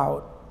you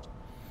about.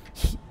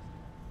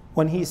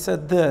 When he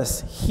said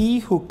this, he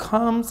who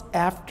comes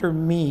after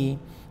me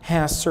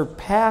has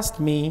surpassed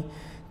me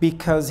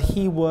because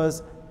he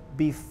was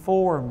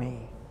before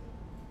me.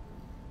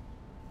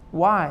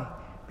 Why?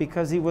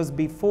 Because he was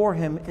before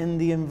him in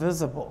the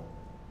invisible.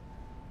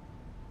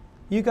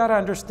 You got to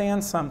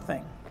understand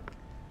something.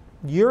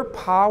 Your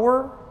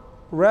power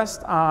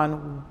rests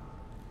on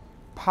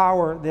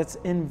power that's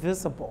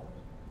invisible.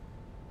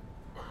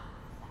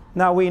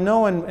 Now we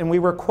know, and we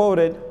were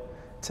quoted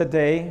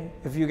today,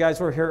 if you guys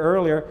were here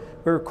earlier,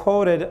 we were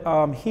quoted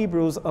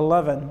Hebrews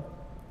 11,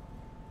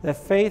 that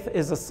faith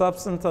is the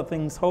substance of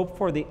things hoped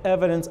for, the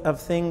evidence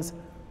of things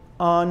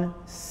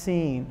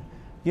unseen.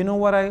 You know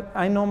what?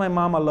 I know my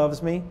mama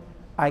loves me.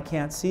 I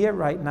can't see it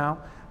right now,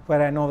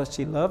 but I know that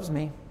she loves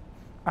me.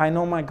 I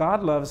know my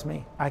God loves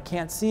me. I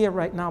can't see it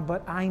right now,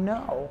 but I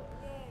know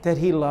that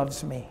he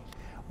loves me.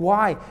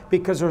 Why?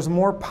 Because there's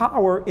more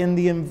power in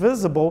the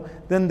invisible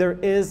than there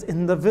is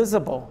in the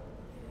visible.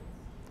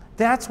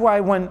 That's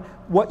why when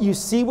what you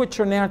see with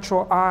your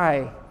natural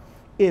eye,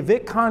 if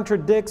it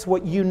contradicts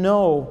what you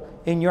know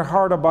in your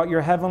heart about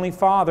your Heavenly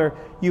Father,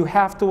 you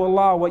have to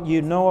allow what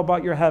you know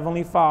about your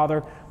Heavenly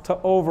Father to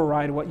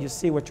override what you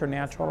see with your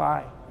natural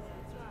eye.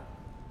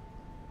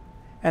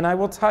 And I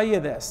will tell you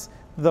this,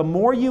 the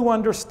more you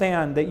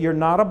understand that you're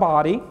not a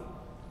body,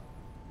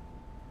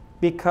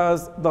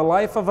 because the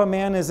life of a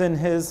man is in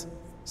his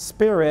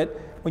spirit,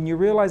 when you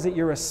realize that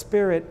you're a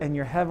spirit and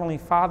your Heavenly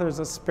Father is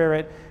a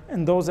spirit,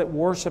 and those that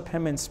worship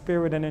him in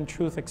spirit and in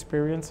truth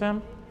experience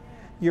him,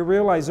 you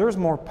realize there's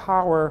more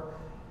power.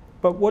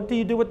 But what do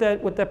you do with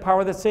that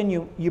power that's in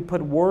you? You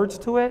put words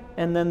to it,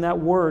 and then that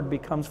word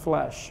becomes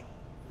flesh.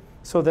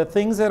 So the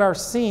things that are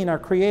seen are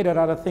created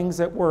out of things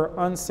that were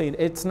unseen.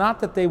 It's not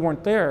that they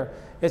weren't there.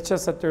 It's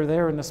just that they're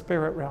there in the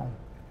spirit realm.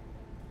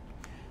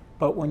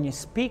 But when you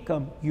speak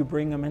them, you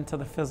bring them into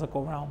the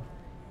physical realm.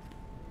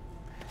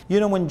 You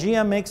know, when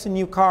GM makes a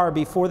new car,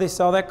 before they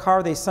sell that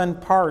car, they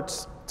send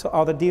parts to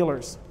all the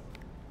dealers.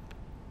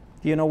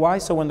 Do you know why?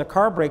 So when the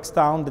car breaks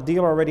down, the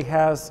dealer already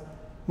has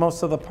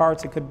most of the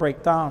parts it could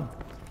break down.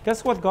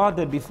 Guess what God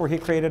did before he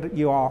created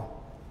you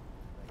all?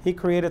 He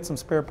created some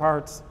spare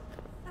parts.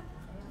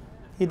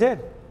 He did.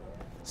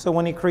 So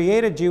when he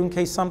created you, in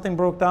case something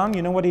broke down,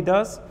 you know what he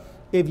does?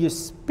 If you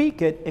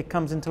speak it, it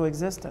comes into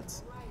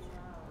existence.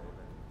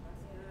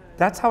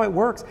 That's how it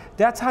works.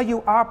 That's how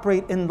you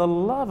operate in the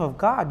love of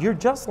God. You're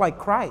just like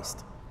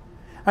Christ.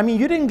 I mean,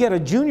 you didn't get a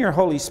junior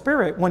Holy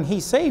Spirit when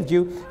he saved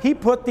you. He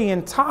put the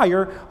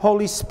entire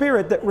Holy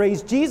Spirit that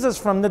raised Jesus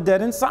from the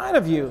dead inside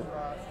of you.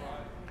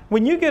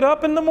 When you get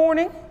up in the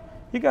morning,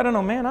 you got to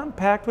know, man, I'm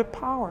packed with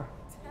power.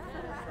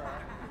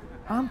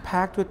 I'm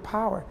packed with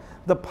power.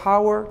 The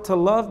power to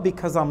love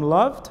because I'm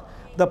loved.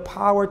 The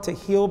power to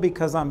heal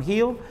because I'm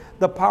healed.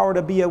 The power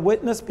to be a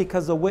witness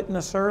because the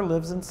witnesser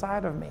lives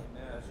inside of me.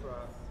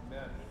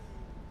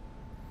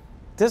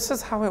 This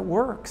is how it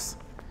works.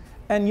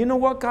 And you know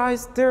what,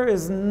 guys? There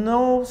is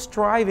no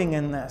striving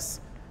in this.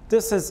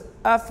 This is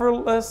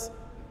effortless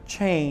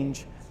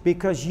change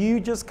because you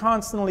just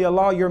constantly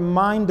allow your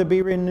mind to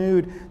be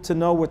renewed to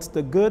know what's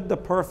the good, the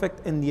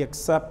perfect, and the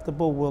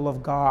acceptable will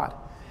of God.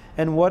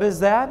 And what is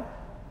that?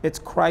 It's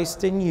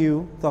Christ in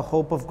you, the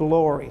hope of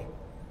glory.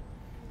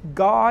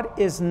 God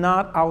is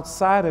not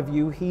outside of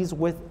you. He's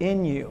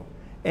within you.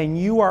 And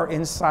you are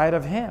inside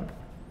of him.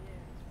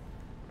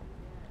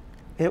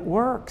 It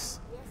works.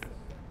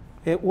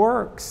 It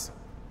works.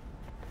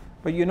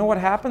 But you know what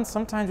happens?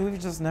 Sometimes we've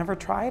just never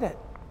tried it.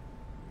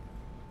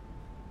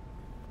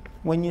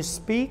 When you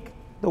speak,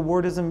 the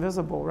word is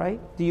invisible,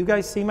 right? Do you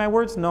guys see my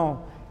words?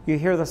 No. You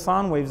hear the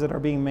sound waves that are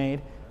being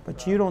made,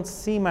 but you don't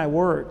see my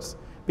words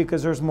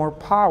because there's more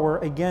power,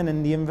 again,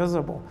 in the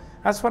invisible.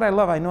 That's what I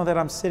love. I know that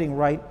I'm sitting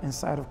right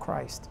inside of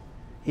Christ,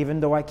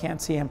 even though I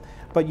can't see him.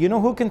 But you know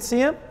who can see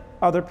him?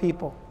 Other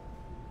people.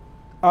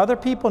 Other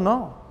people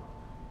know.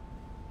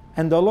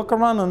 And they'll look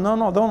around and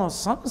no,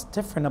 something's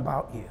different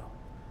about you.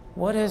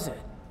 What is it?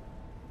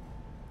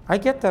 I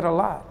get that a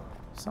lot.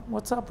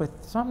 What's up with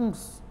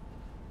something's,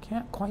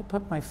 can't quite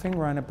put my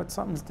finger on it, but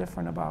something's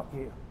different about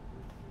you.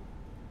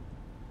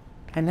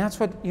 And that's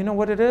what, you know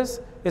what it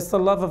is? It's the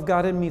love of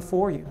God in me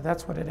for you.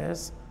 That's what it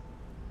is.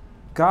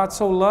 God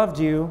so loved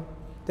you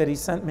that he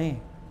sent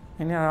me.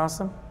 Isn't that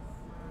awesome?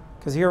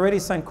 Because he already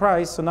sent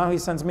Christ, so now he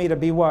sends me to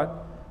be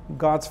what?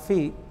 God's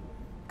feet,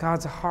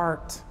 God's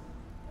heart.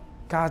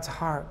 God's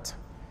heart.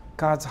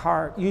 God's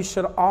heart. You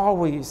should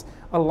always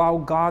allow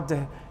God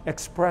to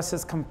express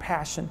his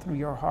compassion through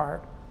your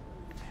heart.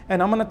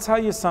 And I'm going to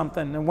tell you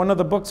something. And one of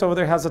the books over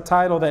there has a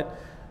title that,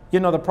 you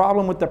know, the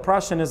problem with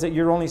depression is that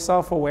you're only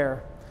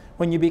self-aware.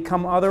 When you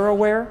become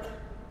other-aware,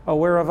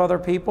 aware of other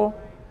people,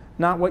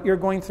 not what you're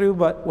going through,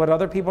 but what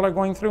other people are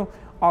going through,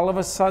 all of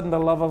a sudden the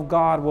love of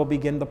God will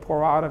begin to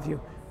pour out of you.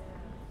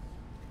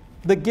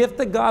 The gift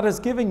that God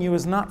has given you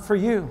is not for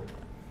you.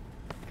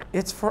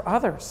 It's for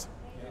others.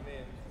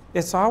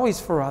 It's always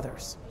for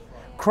others.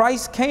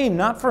 Christ came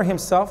not for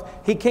himself.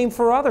 He came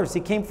for others. He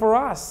came for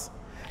us.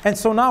 And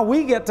so now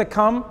we get to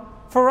come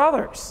for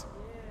others.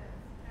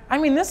 I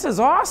mean, this is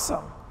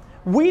awesome.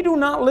 We do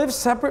not live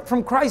separate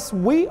from Christ.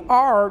 We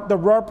are the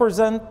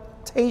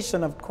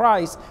representation of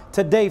Christ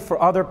today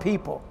for other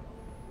people.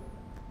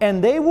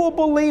 And they will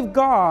believe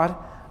God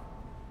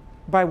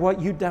by what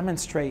you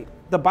demonstrate,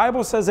 The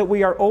Bible says that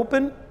we are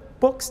open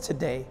books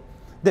today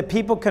that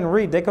people can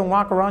read. They can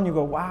walk around, you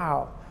go,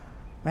 wow,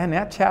 man,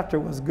 that chapter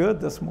was good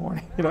this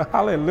morning.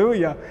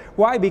 Hallelujah.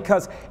 Why?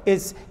 Because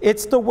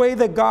it's the way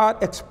that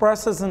God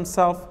expresses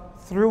himself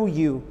through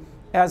you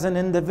as an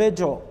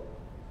individual.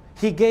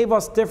 He gave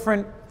us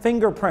different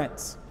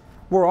fingerprints.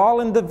 We're all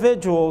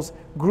individuals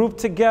grouped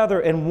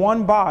together in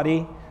one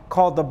body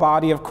called the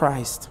body of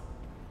Christ.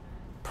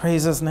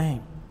 Praise his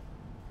name.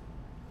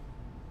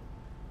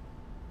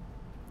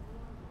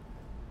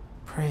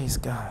 Praise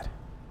God.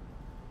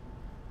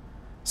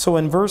 So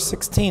in verse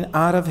 16,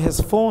 out of his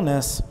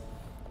fullness,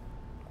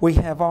 we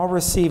have all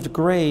received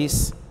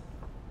grace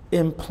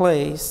in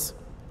place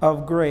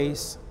of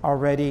grace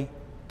already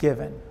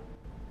given.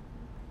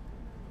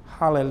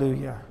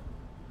 Hallelujah.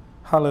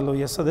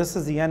 Hallelujah. So this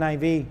is the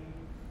NIV.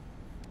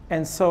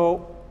 And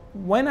so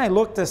when I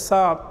looked this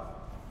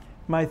up,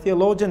 my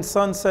theologian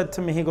son said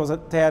to me, he goes,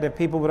 Dad, if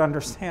people would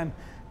understand,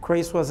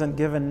 grace wasn't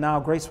given now.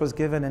 Grace was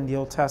given in the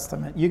Old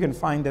Testament. You can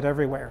find it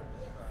everywhere.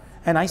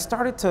 And I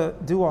started to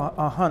do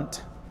a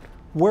hunt.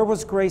 Where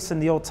was grace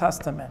in the Old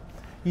Testament?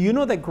 You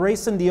know that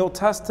grace in the Old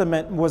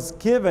Testament was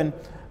given,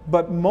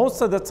 but most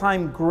of the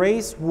time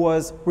grace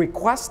was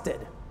requested.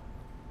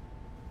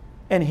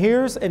 And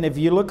if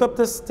you look up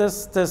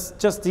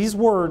just these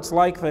words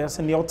like this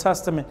in the Old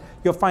Testament,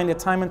 you'll find it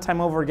time and time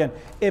over again.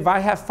 If I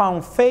have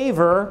found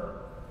favor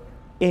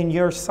in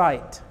your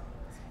sight.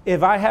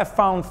 If I have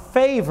found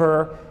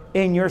favor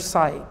in your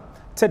sight.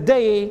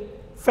 Today,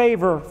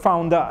 favor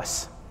found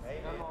us.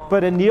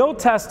 But in the Old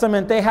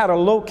Testament, they had to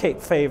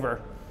locate favor.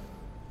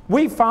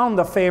 We found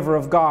the favor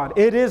of God.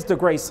 It is the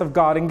grace of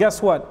God. And guess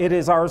what? It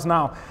is ours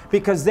now.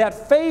 Because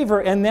that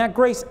favor and that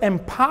grace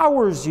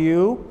empowers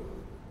you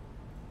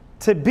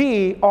to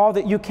be all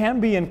that you can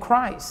be in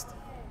Christ.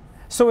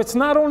 So it's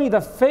not only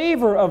the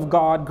favor of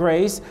God,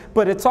 grace,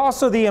 but it's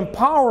also the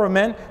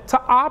empowerment to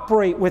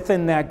operate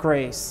within that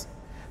grace.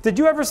 Did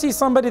you ever see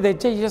somebody that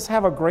just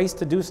have a grace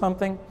to do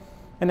something?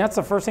 And that's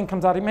the first thing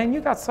comes out of you. Man,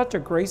 you got such a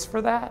grace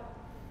for that.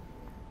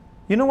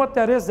 You know what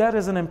that is? That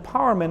is an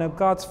empowerment of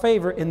God's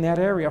favor in that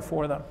area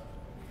for them.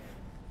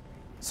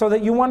 So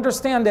that you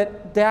understand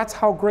that that's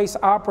how grace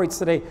operates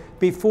today.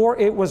 Before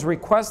it was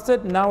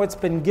requested, now it's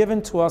been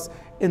given to us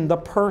in the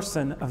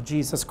person of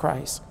Jesus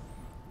Christ.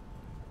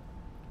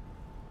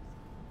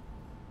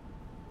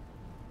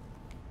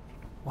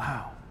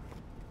 Wow.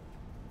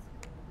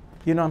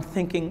 You know, I'm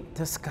thinking,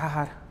 this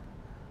God,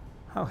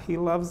 how he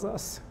loves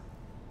us.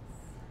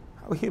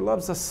 How he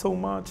loves us so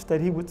much that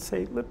he would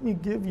say, let me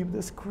give you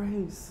this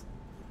grace.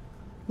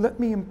 Let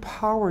me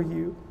empower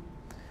you.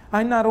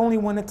 I not only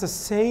wanted to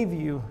save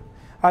you,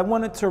 I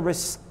wanted to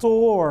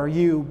restore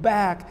you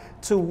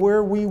back to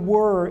where we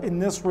were in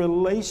this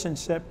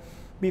relationship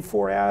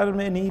before Adam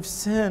and Eve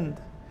sinned.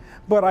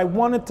 But I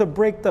wanted to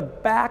break the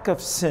back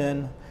of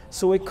sin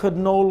so it could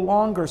no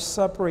longer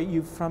separate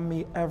you from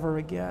me ever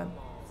again.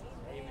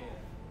 Amen.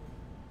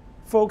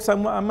 Folks,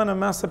 I'm going to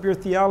mess up your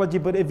theology,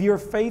 but if you're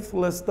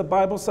faithless, the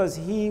Bible says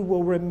he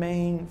will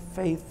remain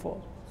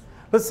faithful.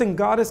 Listen,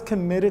 God is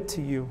committed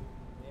to you.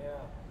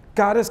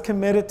 God is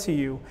committed to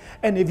you.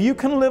 And if you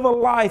can live a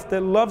life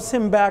that loves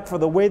him back for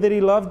the way that he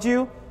loved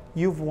you,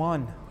 you've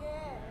won.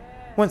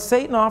 When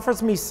Satan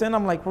offers me sin,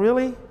 I'm like,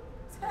 really?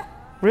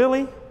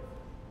 Really?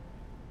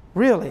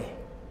 Really?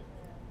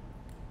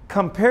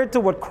 Compared to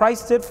what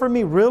Christ did for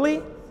me,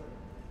 really?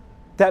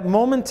 That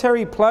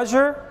momentary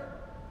pleasure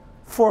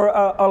for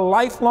a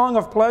lifelong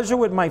of pleasure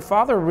with my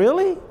Father,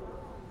 really?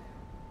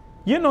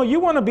 You know, you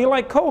want to be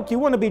like Coke. You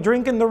want to be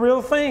drinking the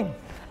real thing.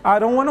 I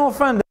don't want to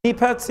offend any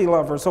Pepsi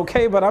lovers,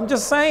 okay? But I'm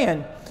just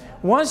saying,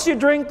 once you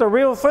drink the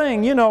real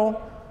thing, you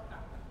know.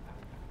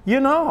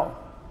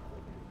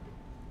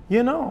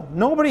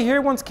 Nobody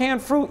here wants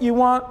canned fruit. You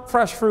want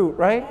fresh fruit,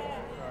 right?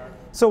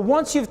 So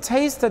once you've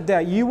tasted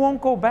that, you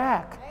won't go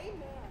back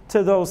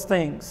to those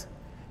things.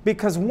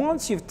 Because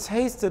once you've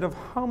tasted of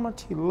how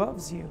much he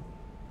loves you,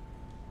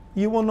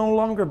 you will no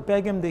longer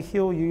beg him to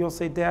heal you. You'll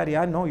say, Daddy,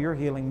 I know you're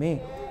healing me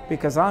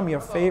because I'm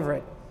your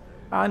favorite.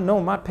 I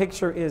know my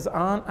picture is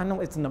on. I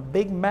know it's in a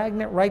big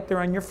magnet right there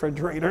on your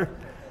refrigerator.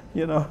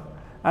 You know,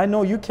 I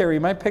know you carry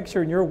my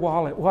picture in your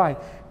wallet. Why?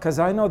 Because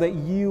I know that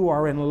you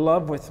are in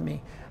love with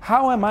me.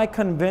 How am I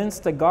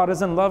convinced that God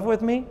is in love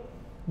with me?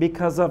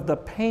 Because of the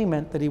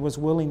payment that he was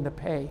willing to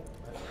pay.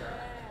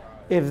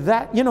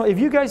 If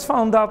you guys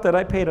found out that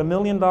I paid $1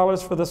 million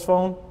for this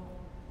phone,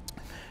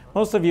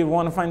 most of you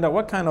want to find out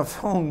what kind of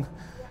phone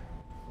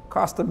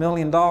cost $1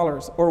 million,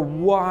 or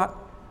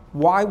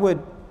why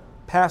would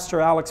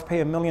Pastor Alex pay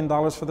 $1 million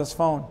for this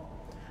phone?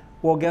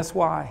 Well, guess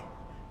why?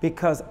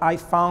 Because I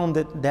found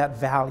it that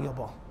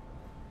valuable.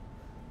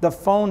 The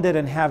phone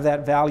didn't have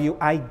that value.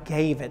 I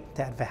gave it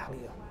that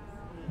value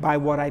by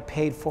what I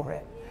paid for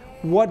it.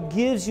 What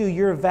gives you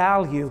your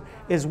value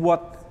is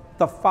what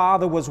the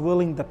Father was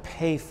willing to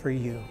pay for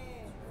you.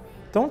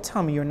 Don't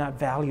tell me you're not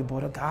valuable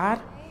to God.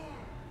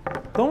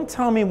 Don't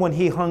tell me when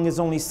he hung his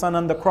only son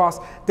on the cross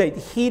that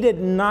he did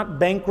not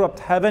bankrupt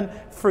heaven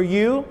for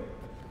you.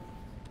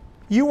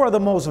 You are the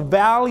most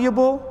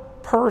valuable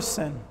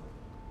person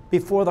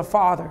before the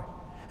Father.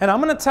 And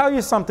I'm going to tell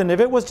you something. If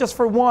it was just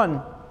for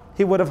one,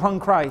 he would have hung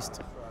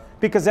Christ,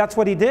 because that's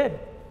what he did.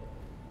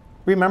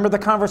 Remember the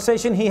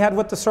conversation he had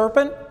with the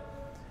serpent?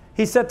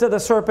 He said to the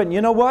serpent,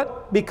 you know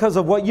what? Because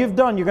of what you've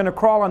done, you're going to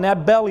crawl on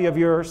that belly of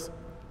yours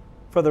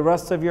for the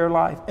rest of your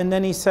life. And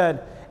then he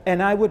said,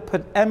 and I would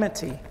put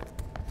enmity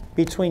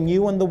between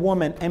you and the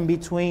woman, and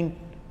between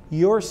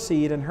your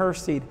seed and her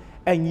seed.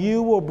 And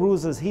you will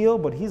bruise his heel,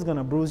 but he's going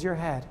to bruise your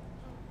head.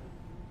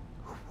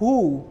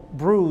 Who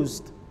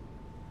bruised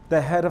the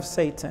head of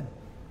Satan?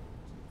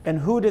 And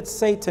who did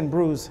Satan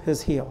bruise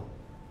his heel?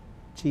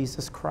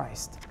 Jesus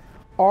Christ.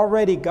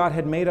 Already God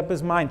had made up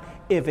his mind.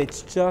 If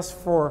it's just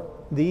for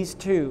these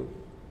two,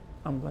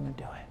 I'm going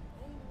to do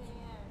it.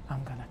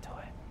 I'm going to do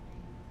it.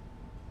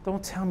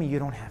 Don't tell me you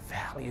don't have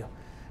value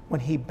when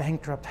he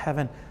bankrupted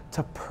heaven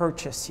to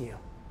purchase you.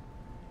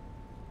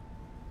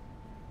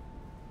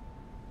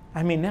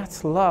 I mean,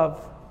 that's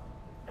love.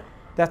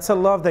 That's a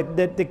love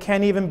that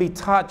can't even be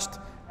touched.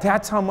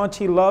 That's how much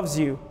he loves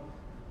you.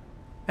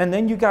 And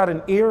then you got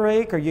an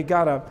earache, or you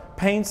got a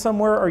pain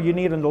somewhere, or you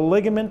need a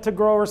ligament to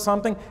grow or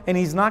something, and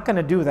he's not going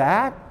to do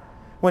that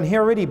when he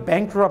already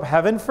bankrupted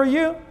heaven for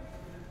you?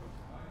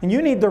 And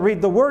you need to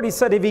read the word. He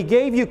said if he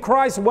gave you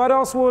Christ, what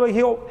else will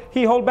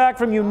he hold back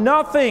from you?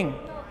 Nothing.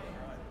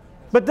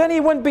 But then he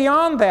went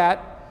beyond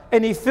that,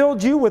 and he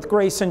filled you with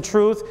grace and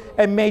truth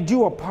and made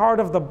you a part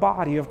of the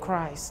body of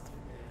Christ.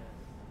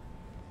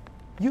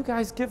 You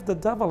guys give the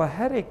devil a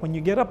headache when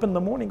you get up in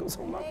the morning and goes,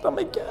 oh, not them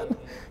again.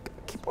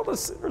 Gotta keep all the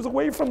sinners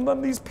away from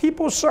them. These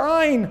people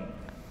shine.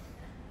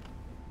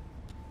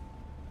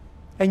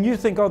 And you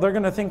think, oh, they're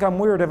going to think I'm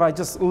weird if I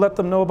just let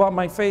them know about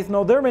my faith.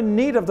 No, they're in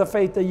need of the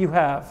faith that you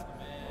have.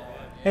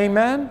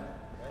 Amen?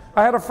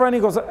 I had a friend, he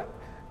goes,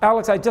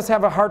 Alex, I just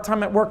have a hard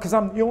time at work because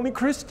I'm the only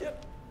Christian.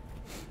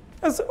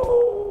 I said,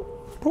 oh,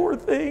 poor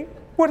thing.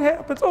 What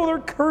happens? Oh, they're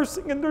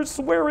cursing and they're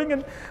swearing,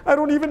 and I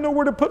don't even know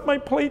where to put my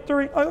plate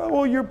during.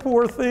 Oh, you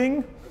poor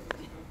thing.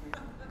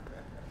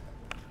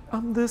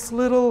 I'm this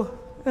little,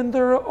 and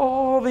there are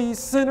all these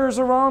sinners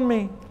around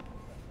me.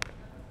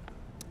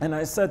 And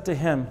I said to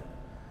him,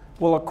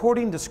 well,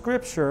 according to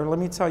Scripture, let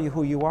me tell you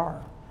who you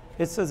are.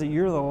 It says that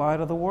you're the light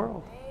of the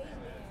world.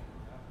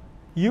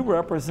 You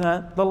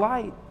represent the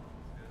light.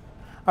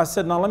 I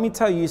said, now let me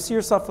tell you, you see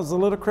yourself as a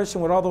little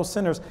Christian with all those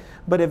sinners,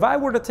 but if I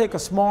were to take a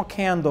small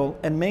candle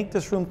and make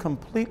this room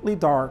completely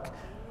dark,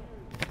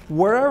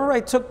 wherever I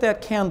took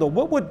that candle,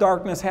 what would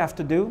darkness have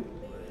to do?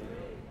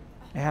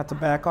 It had to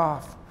back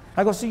off.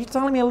 I go, so you're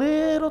telling me a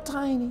little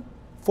tiny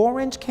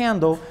 4-inch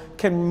candle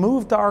can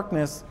move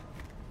darkness,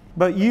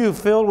 but you,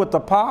 filled with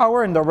the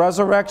power and the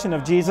resurrection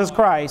of Jesus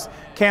Christ,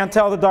 can't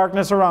tell the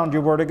darkness around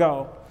you where to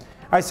go.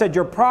 I said,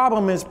 your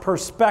problem is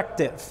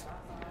perspective.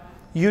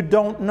 You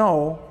don't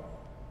know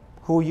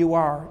who you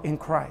are in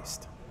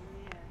Christ.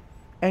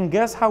 And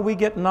guess how we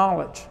get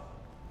knowledge?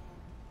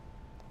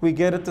 We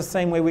get it the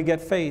same way we get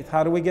faith.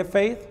 How do we get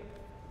faith?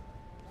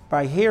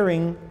 By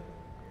hearing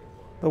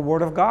the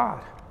Word of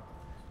God.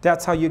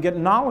 That's how you get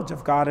knowledge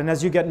of God. And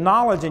as you get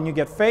knowledge and you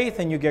get faith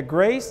and you get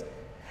grace,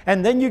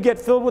 and then you get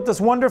filled with this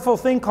wonderful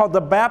thing called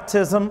the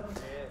baptism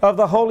of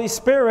the Holy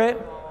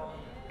Spirit,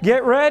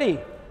 get ready.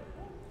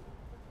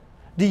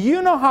 Do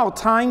you know how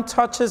time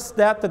touches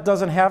that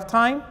doesn't have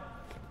time?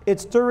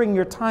 It's during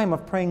your time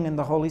of praying in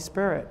the Holy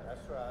Spirit.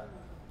 That's right.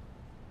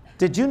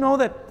 Did you know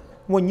that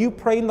when you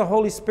pray in the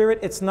Holy Spirit,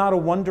 it's not a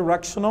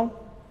one-directional,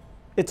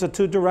 it's a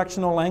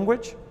two-directional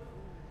language?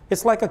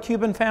 It's like a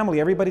Cuban family.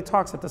 Everybody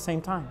talks at the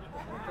same time.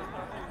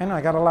 I know,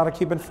 I got a lot of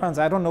Cuban friends.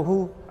 I don't know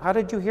who, how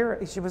did you hear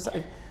it?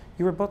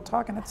 You were both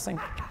talking at the same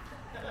time.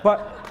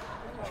 But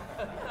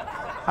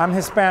I'm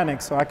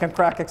Hispanic, so I can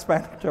crack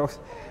Hispanic jokes.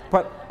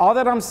 But all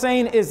that I'm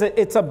saying is that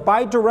it's a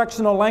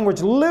bidirectional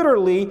language.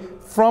 Literally,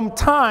 from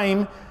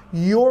time,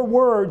 your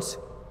words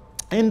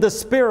in the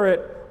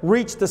Spirit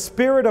reach the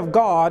Spirit of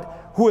God,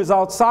 who is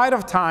outside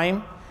of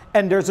time,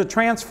 and there's a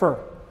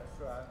transfer.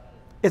 That's right.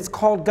 It's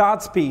called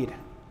Godspeed.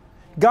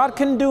 God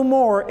can do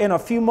more in a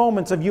few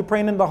moments of you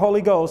praying in the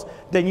Holy Ghost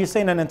than you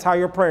saying an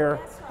entire prayer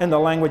in the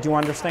language you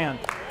understand.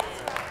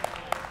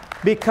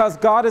 Because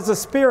God is a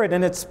spirit,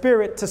 and it's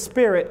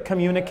spirit-to-spirit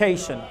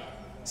communication.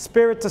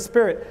 Spirit to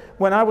spirit.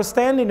 When I was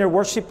standing there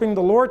worshiping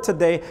the Lord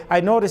today,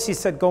 I noticed he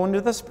said, go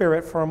into the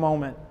Spirit for a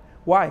moment.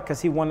 Why?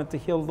 Because he wanted to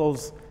heal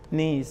those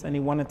knees, and he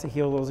wanted to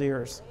heal those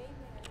ears.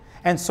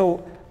 And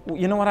so,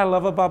 you know what I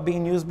love about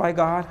being used by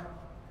God?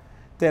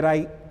 That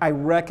I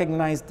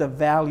recognize the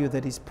value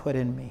that he's put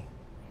in me.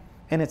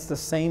 And it's the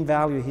same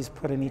value he's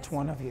put in each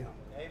one of you.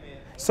 Amen.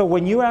 So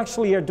when you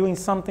actually are doing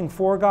something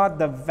for God,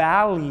 the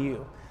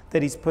value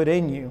that he's put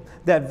in you,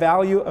 that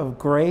value of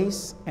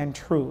grace and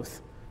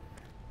truth,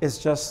 is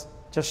just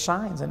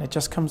shines, and it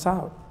just comes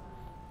out.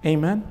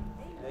 Amen?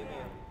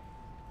 Amen.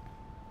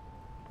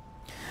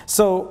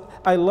 So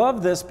I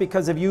love this,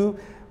 because if you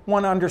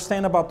want to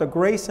understand about the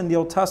grace in the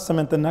Old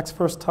Testament, the next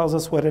verse tells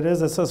us what it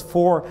is. It says,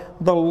 for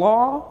the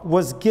law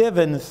was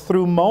given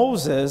through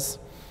Moses,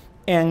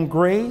 and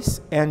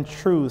grace and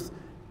truth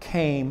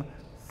came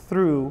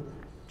through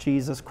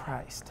Jesus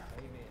Christ.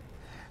 Amen.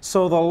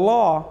 So the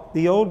law,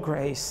 the old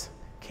grace,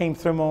 came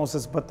through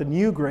Moses, but the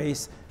new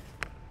grace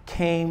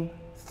came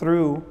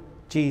through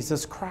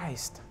Jesus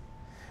Christ.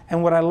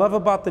 And what I love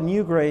about the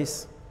new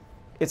grace,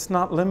 it's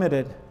not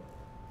limited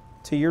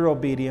to your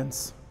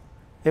obedience.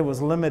 It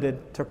was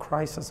limited to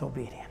Christ's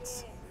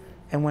obedience.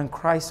 And when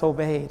Christ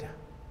obeyed,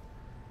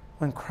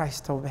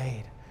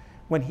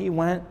 when he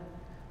went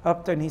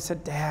up there and he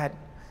said, Dad,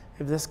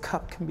 if this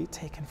cup can be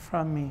taken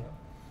from me,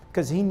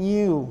 because he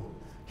knew,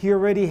 he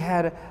already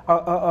had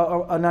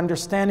an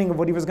understanding of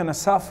what he was going to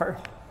suffer.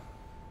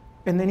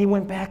 And then he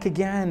went back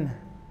again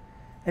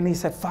and he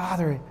said,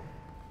 Father,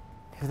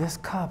 if this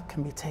cup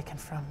can be taken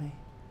from me.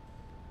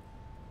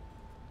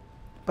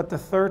 But the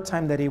third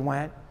time that he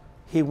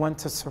went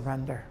to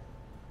surrender.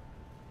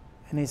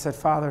 And he said,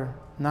 Father,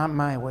 not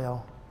my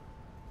will,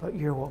 but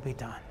your will be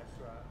done.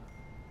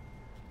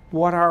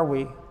 What are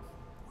we?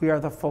 We are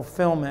the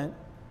fulfillment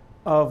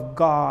of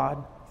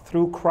God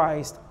through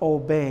Christ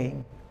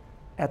obeying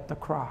at the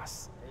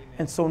cross. Amen.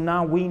 And so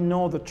now we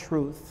know the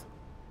truth.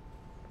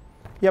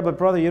 Yeah, but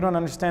brother, you don't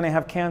understand I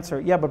have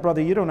cancer. Yeah, but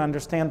brother, you don't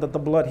understand that the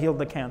blood healed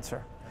the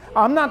cancer.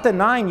 I'm not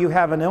denying you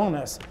have an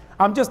illness.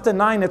 I'm just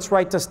denying its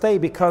right to stay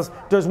because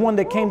there's one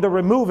that came to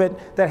remove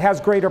it that has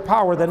greater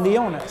power than the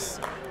illness.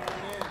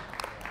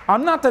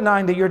 I'm not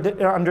denying that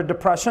you're under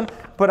depression,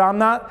 but I'm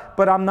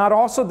not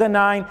also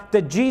denying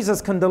that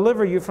Jesus can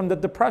deliver you from the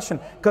depression,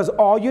 because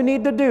all you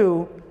need to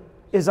do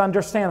is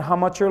understand how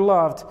much you're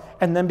loved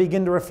and then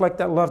begin to reflect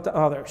that love to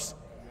others.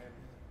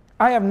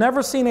 I have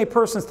never seen a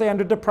person stay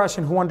under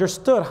depression who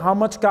understood how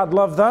much God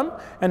loved them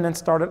and then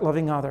started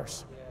loving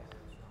others.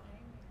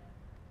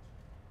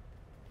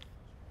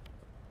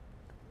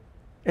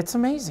 It's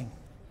amazing.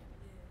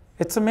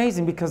 It's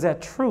amazing because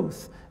that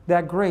truth,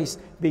 that grace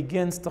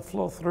begins to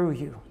flow through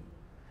you.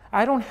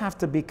 I don't have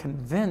to be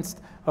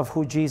convinced of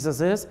who Jesus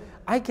is.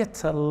 I get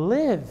to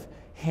live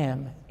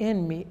him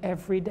in me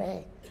every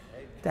day.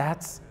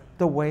 That's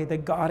the way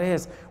that God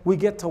is. We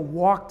get to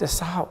walk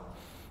this out.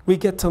 We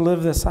get to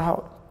live this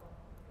out.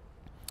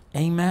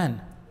 Amen.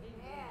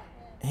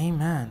 Amen.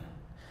 Amen.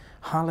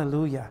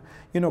 Hallelujah.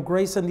 You know,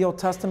 grace in the Old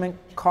Testament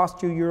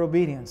cost you your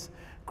obedience.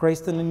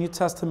 Grace in the New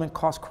Testament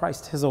cost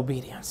Christ his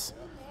obedience.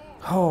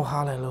 Oh,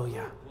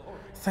 hallelujah.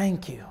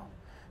 Thank you.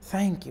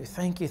 Thank you,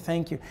 thank you,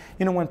 thank you.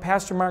 You know, when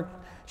Pastor Mark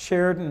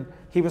shared and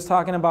he was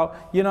talking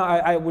about, you know,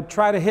 I would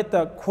try to hit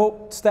the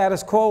quote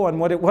status quo on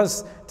what it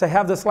was to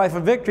have this life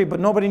of victory, but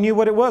nobody knew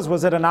what it was.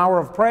 Was it an hour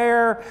of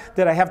prayer?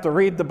 Did I have to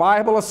read the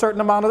Bible a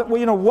certain amount of it? Well,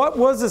 you know, what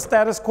was the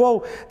status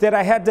quo that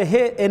I had to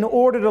hit in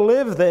order to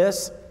live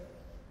this?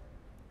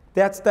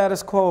 That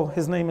status quo,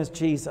 his name is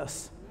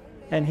Jesus.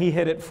 And he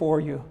hit it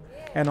for you.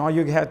 And all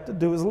you have to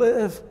do is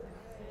live.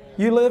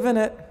 You live in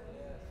it.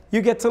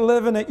 You get to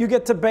live in it. You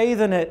get to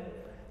bathe in it.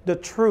 The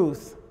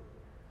truth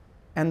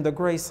and the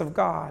grace of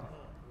God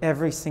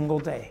every single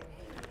day.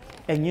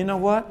 And you know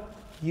what?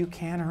 You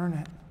can't earn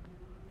it.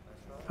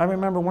 I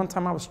remember one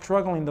time I was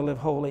struggling to live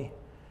holy.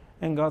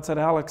 And God said,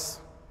 Alex,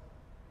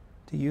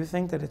 do you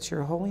think that it's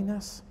your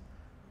holiness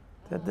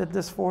that did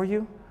this for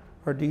you?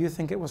 Or do you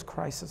think it was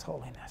Christ's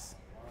holiness?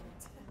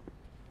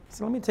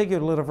 So let me take you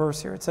to a little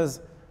verse here. It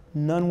says,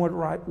 none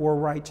were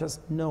righteous,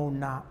 no,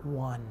 not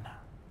one.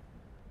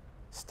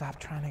 Stop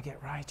trying to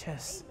get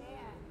righteous.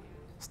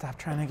 Stop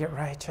trying to get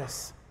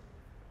righteous.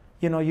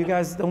 You know, you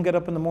guys don't get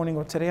up in the morning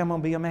and go, today I'm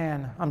going to be a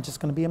man. I'm just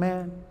going to be a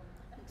man.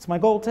 It's my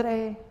goal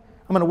today.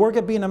 I'm going to work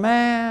at being a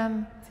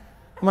man.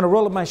 I'm going to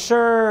roll up my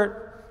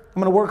shirt. I'm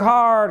going to work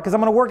hard because I'm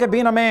going to work at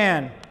being a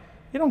man.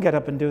 You don't get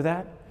up and do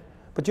that.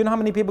 But you know how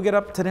many people get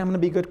up, today I'm going to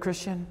be a good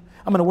Christian.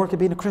 I'm going to work at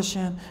being a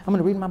Christian. I'm going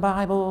to read my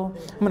Bible.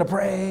 I'm going to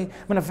pray.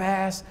 I'm going to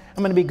fast. I'm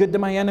going to be good to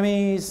my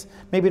enemies.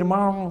 Maybe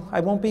tomorrow I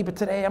won't be, but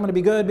today I'm going to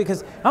be good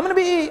because I'm going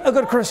to be a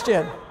good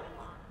Christian.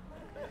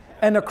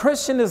 And a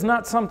Christian is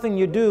not something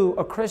you do.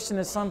 A Christian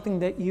is something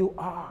that you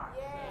are.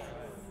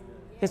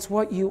 It's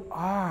what you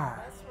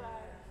are.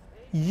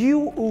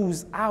 You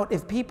ooze out.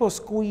 If people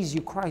squeeze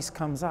you, Christ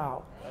comes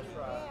out.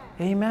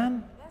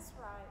 Amen?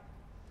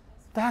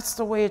 That's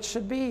the way it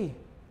should be.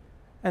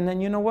 And then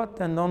you know what?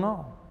 Then they'll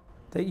know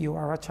that you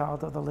are a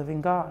child of the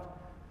living God.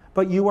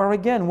 But you are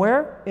again,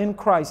 where? In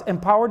Christ.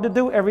 Empowered to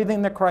do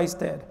everything that Christ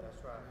did.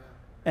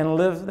 And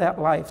live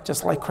that life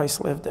just like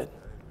Christ lived it.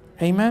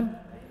 Amen?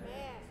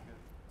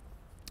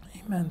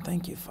 Amen.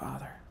 Thank you,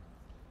 Father.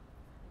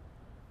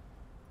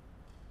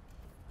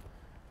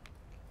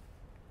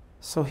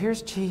 So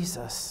here's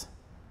Jesus,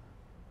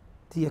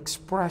 the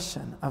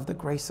expression of the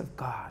grace of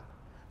God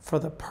for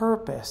the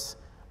purpose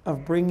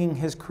of bringing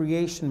his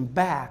creation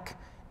back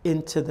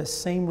into the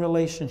same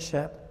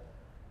relationship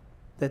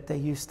that they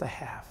used to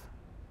have.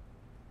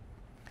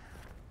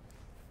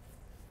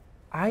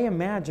 I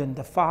imagine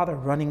the Father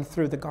running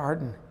through the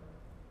garden.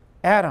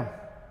 Adam,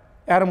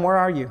 Adam, where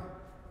are you?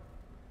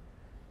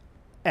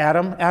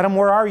 Adam, Adam,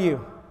 where are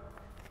you?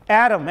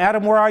 Adam,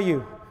 Adam, where are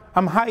you?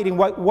 I'm hiding.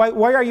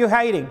 Why are you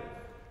hiding?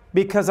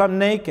 Because I'm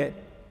naked.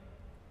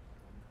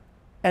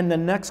 And the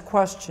next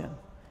question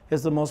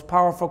is the most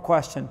powerful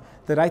question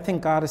that I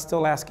think God is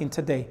still asking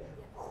today.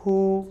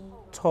 Who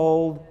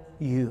told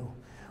you?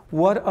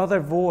 What other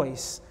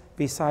voice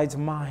besides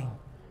mine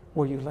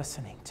were you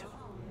listening to?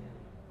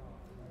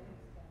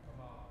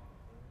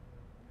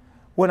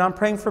 When I'm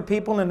praying for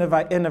people, and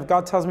if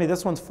God tells me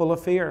this one's full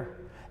of fear,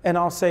 and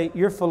I'll say,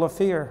 you're full of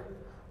fear,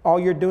 all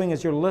you're doing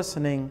is you're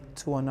listening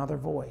to another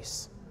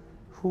voice.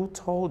 Who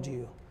told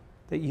you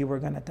that you were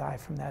going to die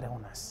from that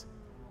illness?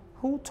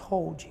 Who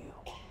told you?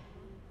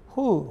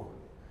 Who?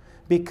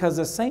 Because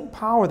the same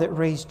power that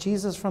raised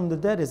Jesus from the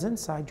dead is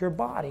inside your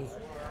body.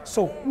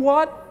 So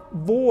what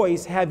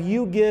voice have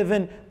you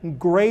given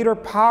greater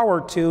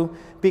power to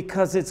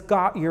because it's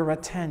got your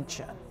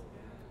attention?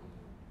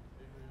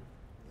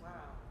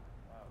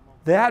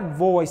 That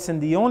voice, and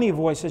the only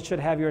voice that should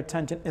have your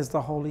attention, is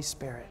the Holy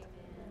Spirit.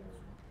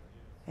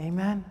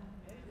 Amen?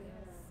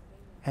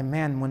 And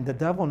man, when the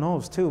devil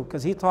knows too,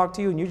 because he talked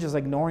to you and you're just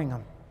ignoring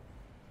him.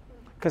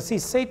 Because see,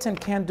 Satan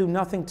can't do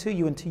nothing to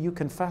you until you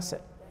confess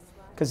it.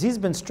 Because he's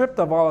been stripped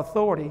of all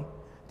authority.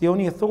 The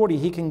only authority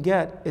he can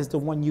get is the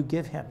one you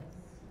give him.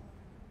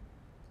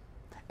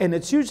 And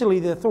it's usually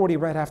the authority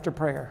right after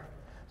prayer.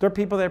 There are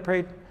people that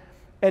prayed,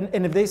 and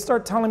if they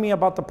start telling me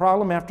about the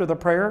problem after the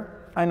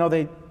prayer, I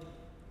know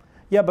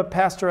yeah, but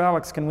Pastor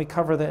Alex, can we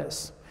cover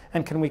this?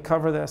 And can we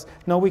cover this?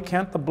 No, we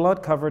can't. The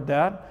blood covered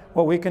that.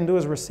 What we can do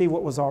is receive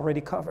what was already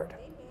covered.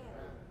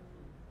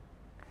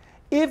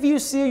 If you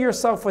see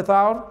yourself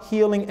without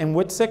healing and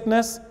with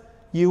sickness,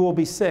 you will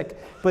be sick.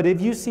 But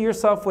if you see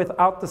yourself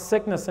without the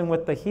sickness and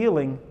with the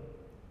healing,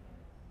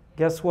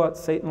 guess what?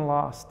 Satan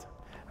lost.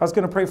 I was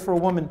going to pray for a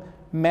woman,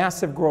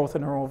 massive growth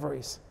in her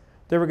ovaries.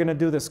 They were going to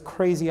do this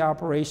crazy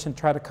operation,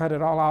 try to cut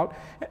it all out.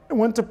 I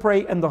went to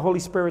pray, and the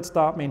Holy Spirit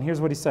stopped me, and here's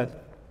what he said.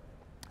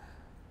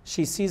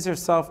 She sees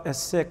herself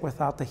as sick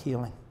without the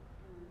healing.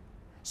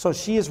 So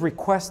she is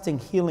requesting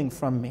healing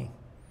from me.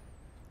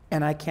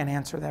 And I can't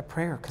answer that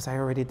prayer because I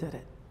already did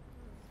it.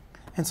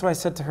 And so I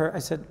said to her, I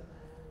said,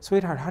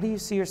 sweetheart, how do you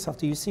see yourself?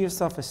 Do you see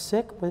yourself as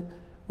sick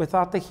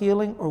without the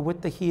healing, or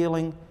with the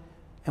healing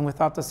and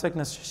without the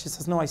sickness? She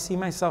says, no, I see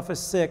myself as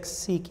sick,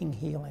 seeking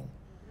healing.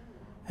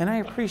 And I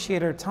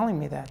appreciate her telling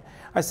me that.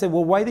 I said,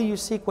 well, why do you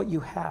seek what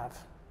you have?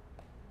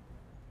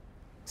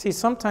 See,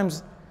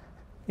 sometimes,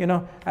 you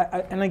know,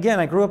 and again,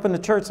 I grew up in the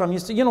church, so I'm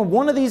used to, you know,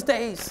 one of these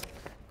days,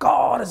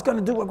 God is going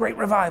to do a great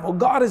revival.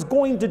 God is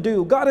going to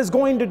do. God is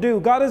going to do.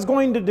 God is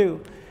going to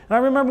do. And I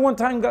remember one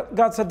time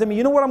God said to me,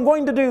 you know what I'm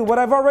going to do? What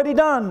I've already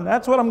done.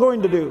 That's what I'm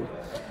going to do.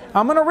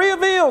 I'm going to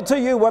reveal to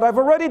you what I've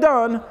already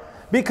done,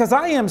 because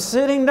I am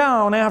sitting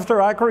down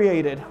after I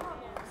created.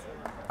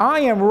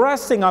 I am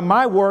resting on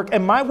my work,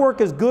 and my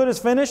work is good as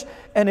finished.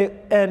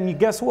 And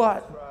guess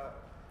what?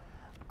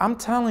 I'm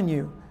telling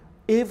you,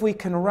 if we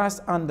can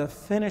rest on the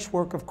finished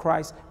work of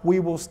Christ, we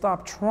will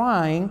stop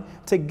trying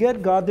to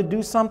get God to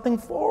do something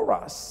for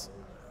us.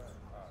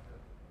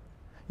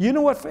 You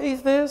know what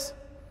faith is?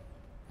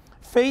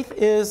 Faith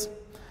is,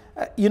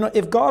 you know,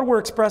 if God were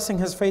expressing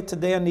his faith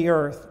today on the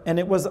earth, and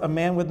it was a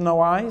man with no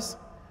eyes,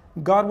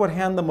 God would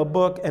hand them a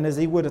book, and as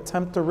he would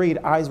attempt to read,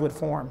 eyes would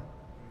form.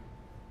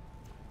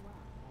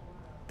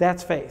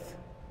 That's faith.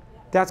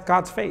 That's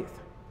God's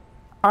faith.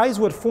 Eyes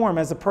would form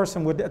as a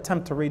person would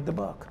attempt to read the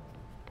book.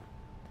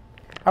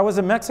 I was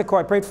in Mexico.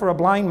 I prayed for a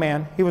blind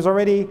man. He was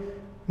already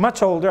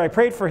much older. I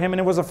prayed for him,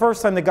 and it was the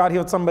first time that God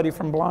healed somebody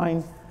from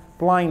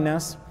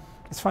blindness.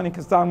 It's funny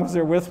because Don was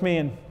there with me,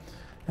 and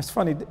it's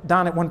funny.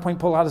 Don at one point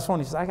pulled out his phone.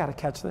 He says, I got to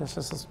catch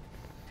this.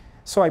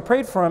 So I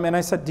prayed for him, and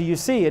I said, do you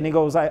see? And he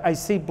goes, I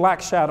see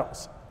black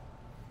shadows.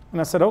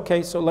 And I said,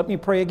 okay, so let me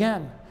pray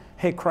again.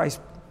 Hey,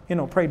 Christ, you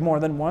know, prayed more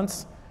than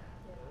once.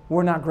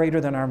 We're not greater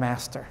than our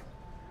master.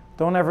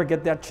 Don't ever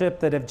get that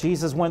chip that if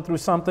Jesus went through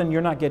something, you're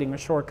not getting a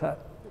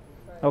shortcut.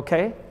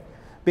 Okay?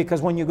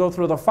 Because when you go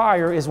through the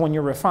fire is when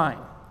you're refined.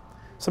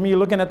 Some of you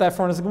looking at that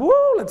furnace, woo,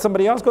 let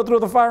somebody else go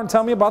through the fire and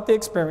tell me about the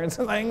experience.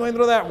 I ain't going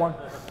through that one.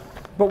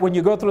 But when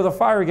you go through the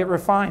fire, you get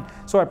refined.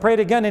 So I prayed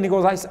again, and he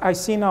goes, I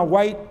see now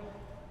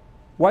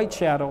white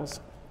shadows.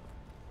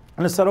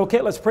 And I said,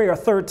 okay, let's pray a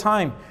third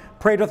time.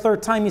 Prayed a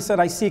third time. He said,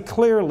 I see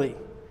clearly.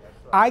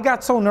 I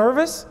got so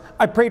nervous,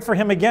 I prayed for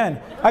him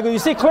again. I go, you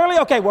see clearly?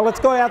 Okay, well, let's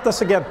go at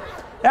this again.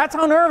 That's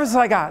how nervous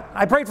I got.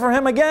 I prayed for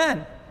him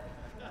again.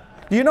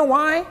 Do you know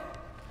why?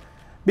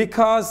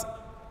 Because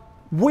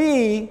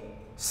we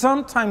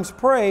sometimes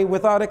pray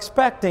without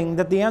expecting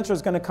that the answer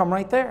is going to come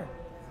right there.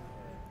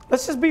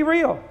 Let's just be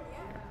real.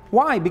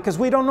 Why? Because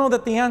we don't know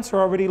that the answer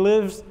already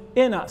lives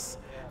in us.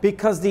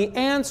 Because the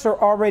answer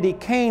already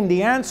came.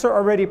 The answer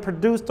already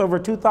produced over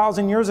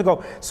 2,000 years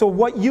ago. So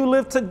what you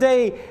live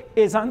today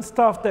is on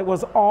stuff that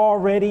was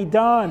already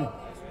done.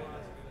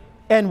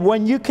 And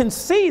when you can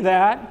see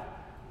that,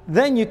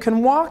 then you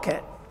can walk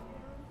it.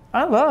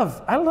 I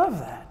love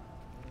that.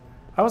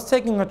 I was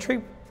taking a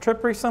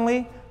trip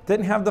recently,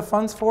 didn't have the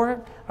funds for it.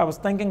 I was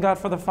thanking God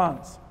for the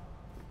funds.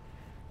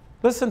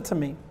 Listen to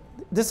me.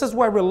 This is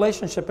why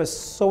relationship is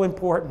so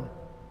important.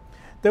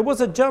 There was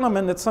a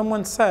gentleman that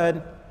someone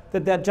said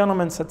that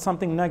gentleman said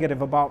something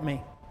negative about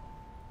me.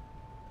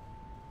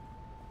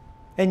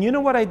 And you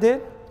know what I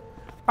did?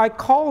 I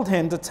called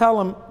him to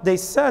tell him, they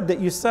said that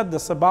you said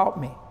this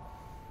about me.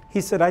 He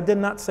said, I did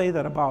not say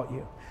that about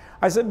you.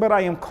 I said, but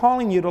I am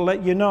calling you to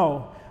let you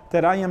know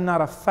that I am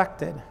not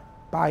affected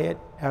by it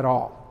at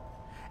all.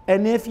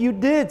 And if you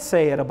did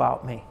say it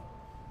about me,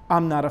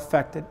 I'm not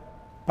affected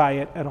by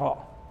it at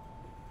all.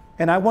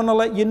 And I want to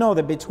let you know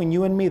that between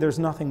you and me, there's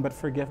nothing but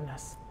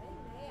forgiveness.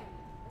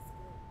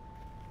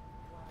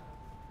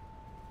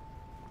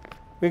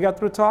 We got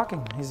through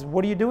talking. He says,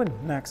 what are you doing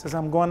next? I said,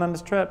 I'm going on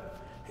this trip.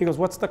 He goes,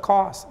 what's the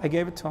cost? I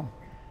gave it to him.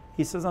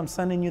 He says, I'm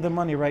sending you the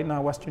money right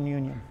now, Western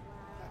Union.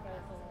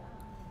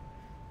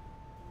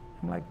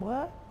 I'm like,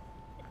 what?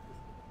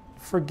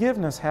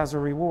 Forgiveness has a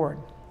reward.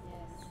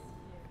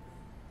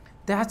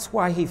 That's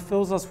why he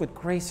fills us with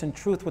grace and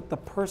truth with the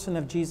person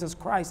of Jesus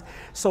Christ,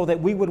 so that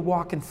we would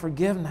walk in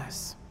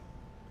forgiveness.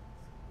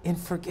 In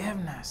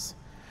forgiveness.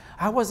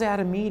 I was at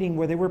a meeting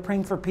where they were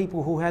praying for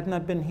people who had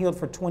not been healed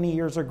for 20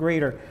 years or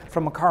greater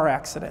from a car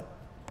accident.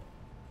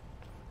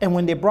 And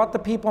when they brought the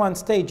people on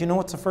stage, you know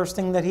what's the first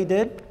thing that he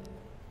did?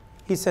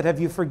 He said, have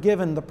you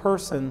forgiven the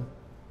person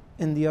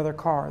in the other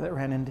car that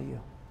ran into you?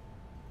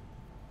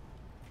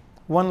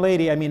 One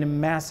lady, I mean, in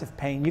massive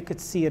pain. You could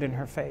see it in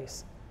her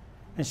face.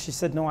 And she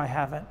said, no, I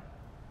haven't.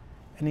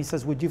 And he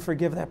says, would you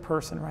forgive that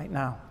person right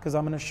now? Because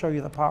I'm going to show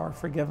you the power of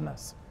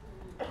forgiveness.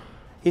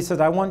 He said,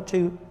 I want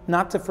you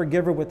not to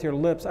forgive her with your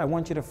lips. I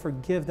want you to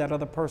forgive that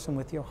other person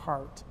with your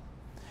heart.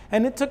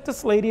 And it took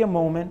this lady a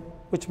moment,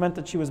 which meant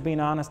that she was being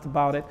honest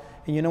about it.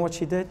 And you know what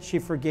she did? She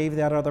forgave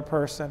that other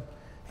person.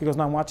 He goes,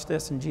 now watch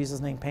this. In Jesus'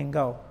 name, pain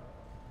go.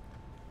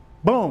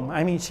 Boom.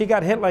 I mean, she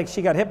got hit like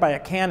she got hit by a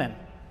cannon.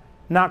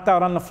 Knocked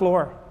out on the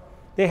floor.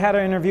 They had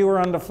an interviewer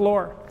on the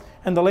floor.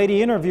 And the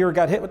lady interviewer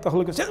got hit with the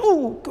Holy Ghost. Said,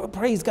 "Oh,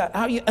 praise God!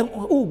 How you?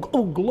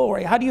 Oh,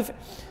 glory! How do you?"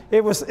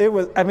 It was.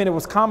 I mean, it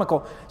was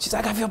comical. She's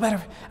like, "I feel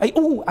better." Are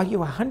you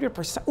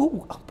 100%?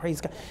 Oh, praise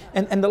God!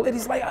 And the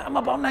lady's like, "I'm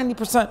about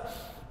 90%."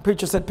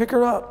 Preacher said, "Pick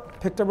her up."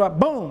 Picked her up.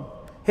 Boom!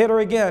 Hit her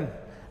again.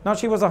 Now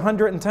she was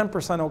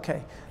 110%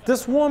 okay.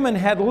 This woman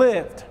had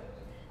lived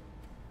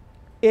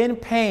in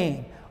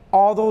pain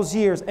all those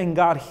years and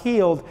got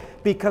healed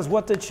because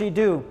what did she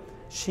do?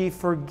 She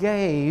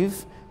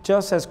forgave,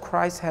 just as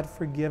Christ had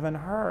forgiven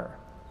her.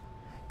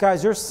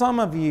 Guys, there's some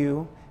of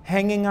you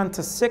hanging on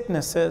to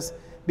sicknesses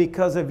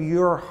because of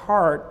your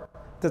heart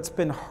that's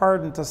been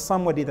hardened to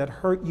somebody that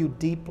hurt you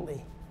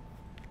deeply.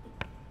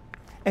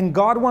 And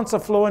God wants to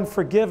flow in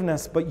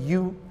forgiveness,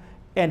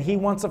 and He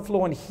wants to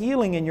flow in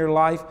healing in your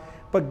life,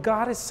 but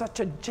God is such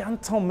a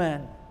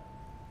gentleman.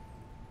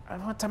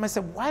 One time I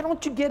said, why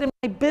don't you get in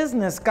my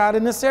business, God,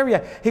 in this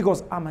area? He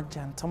goes, I'm a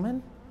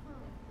gentleman.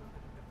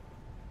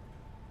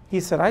 He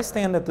said, I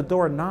stand at the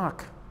door and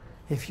knock.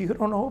 If you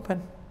don't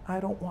open, I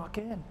don't walk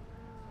in.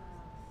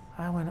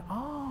 I went,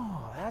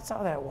 oh, that's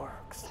how that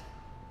works.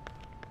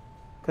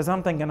 Because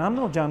I'm thinking, I'm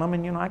no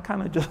gentleman, I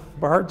kind of just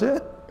barge in.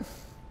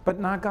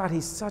 But not God.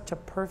 He's such a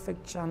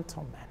perfect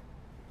gentleman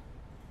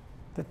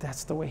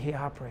that's the way He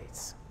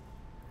operates.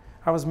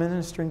 I was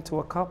ministering to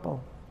a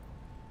couple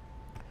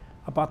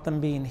about them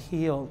being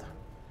healed.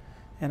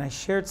 And I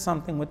shared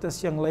something with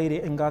this young lady,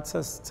 and God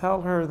says,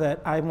 tell her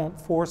that I won't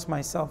force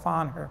myself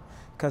on her,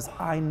 because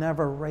I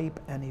never rape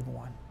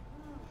anyone.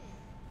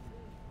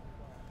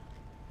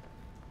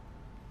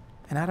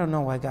 And I don't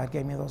know why God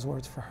gave me those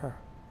words for her.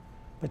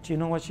 But you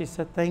know what she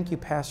said? Thank you,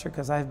 Pastor,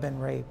 because I've been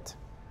raped.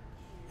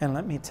 And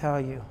let me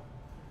tell you,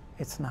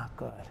 it's not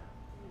good.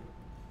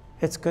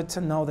 It's good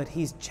to know that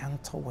He's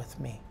gentle with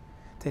me,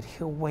 that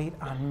He'll wait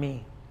on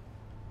me.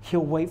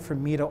 He'll wait for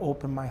me to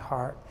open my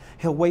heart.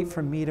 He'll wait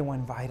for me to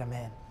invite Him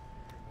in.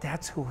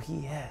 That's who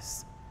He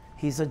is.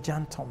 He's a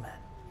gentleman.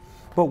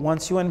 But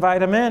once you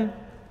invite Him in,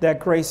 that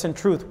grace and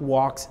truth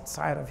walks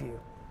inside of you.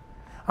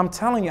 I'm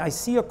telling you, I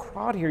see a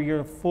crowd here.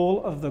 You're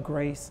full of the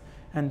grace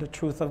and the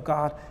truth of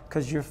God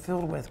because you're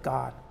filled with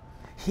God.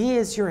 He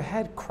is your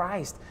head,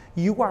 Christ.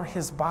 You are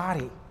His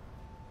body.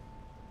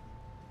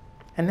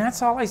 And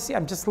that's all I see.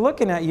 I'm just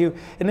looking at you.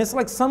 And it's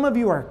like some of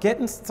you are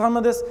getting some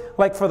of this.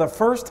 Like for the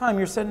first time,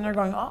 you're sitting there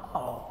going,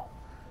 oh,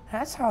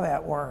 that's how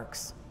that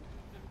works.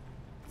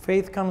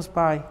 Faith comes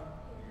by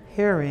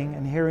hearing,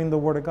 and hearing the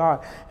Word of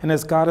God. And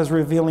as God is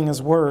revealing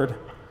His Word,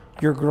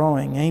 you're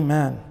growing.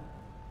 Amen.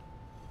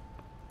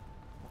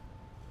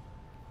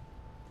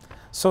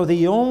 So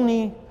the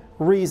only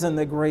reason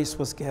that grace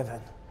was given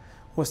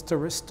was to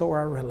restore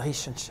our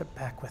relationship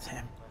back with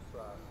Him.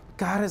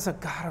 God is a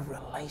God of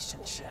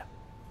relationship.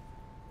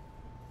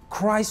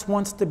 Christ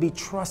wants to be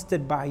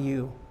trusted by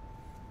you.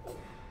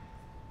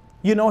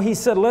 He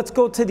said, let's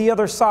go to the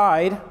other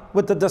side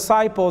with the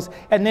disciples,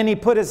 and then He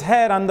put His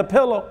head on the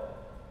pillow.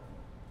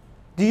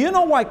 Do you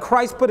know why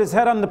Christ put His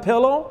head on the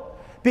pillow?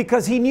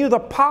 Because He knew the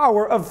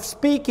power of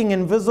speaking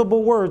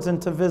invisible words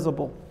into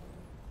visible.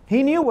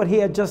 He knew what He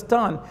had just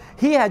done.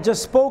 He had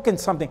just spoken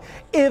something.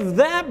 If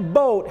that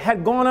boat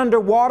had gone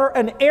underwater,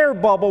 an air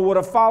bubble would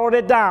have followed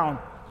it down.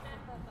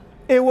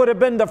 It would have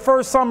been the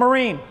first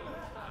submarine.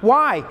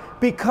 Why?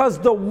 Because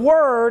the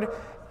Word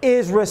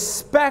is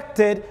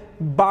respected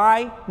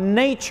by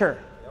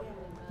nature.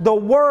 The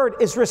Word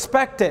is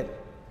respected.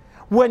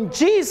 When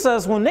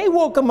they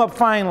woke Him up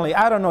finally,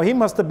 I don't know, He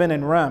must have been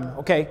in REM,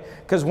 okay?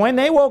 Because when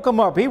they woke Him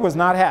up, He was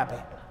not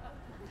happy.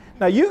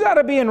 Now, you got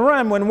to be in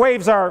REM when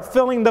waves are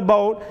filling the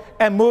boat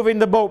and moving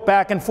the boat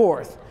back and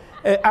forth.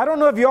 I don't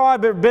know if you all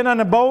have ever been on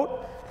a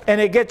boat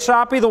and it gets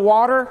choppy, the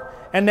water,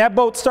 and that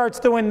boat starts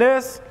doing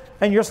this,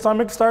 and your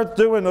stomach starts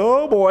doing,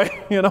 oh boy,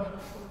 you know.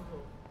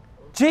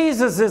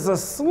 Jesus is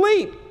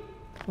asleep.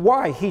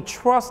 Why? He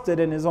trusted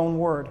in his own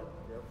word.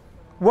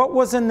 What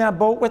was in that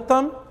boat with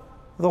them?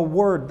 The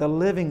word, the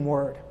living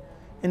word.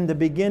 In the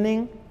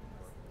beginning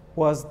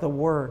was the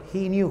word.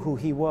 He knew who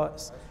he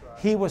was.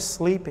 He was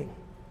sleeping.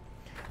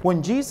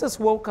 When Jesus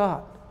woke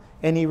up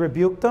and he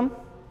rebuked them,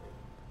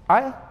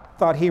 I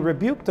thought he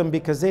rebuked them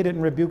because they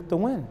didn't rebuke the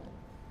wind.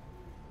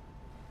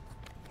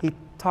 He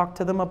talked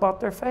to them about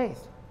their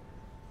faith.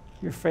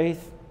 Your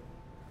faith,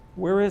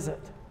 where is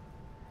it?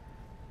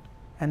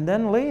 And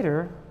then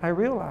later, I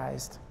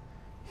realized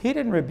he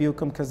didn't rebuke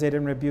them because they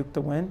didn't rebuke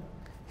the wind.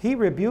 He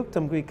rebuked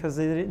them because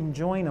they didn't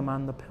join him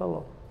on the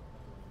pillow.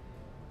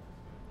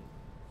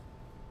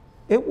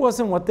 It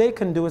wasn't what they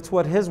can do, it's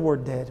what his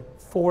word did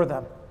for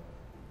them.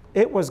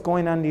 It was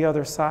going on the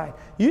other side.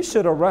 You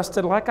should have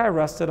rested like I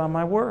rested on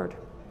my word.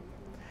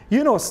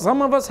 You know,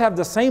 some of us have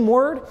the same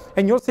word,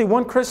 and you'll see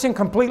one Christian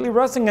completely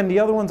resting and the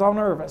other one's all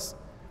nervous.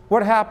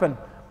 What happened?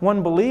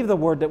 One believed the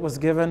word that was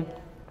given,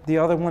 the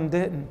other one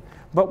didn't.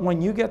 But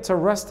when you get to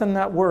rest in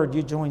that word,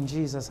 you join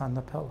Jesus on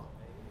the pillow.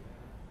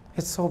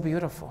 It's so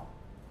beautiful.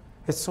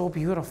 It's so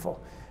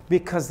beautiful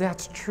because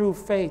that's true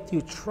faith.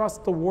 You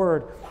trust the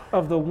word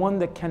of the one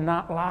that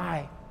cannot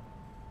lie.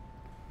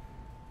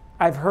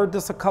 I've heard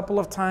this a couple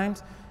of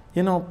times.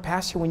 You know,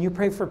 Pastor, when you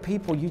pray for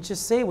people, you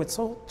just say it with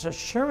such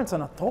assurance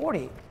and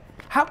authority.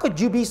 How could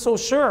you be so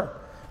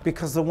sure?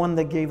 Because the one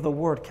that gave the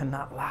word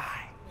cannot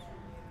lie.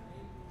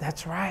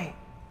 That's right.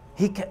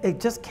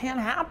 It just can't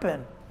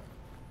happen.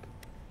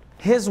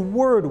 His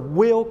word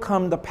will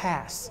come to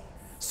pass.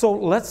 So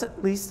let's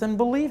at least then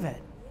believe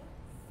it.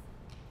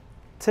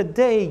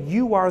 Today,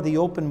 you are the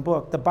open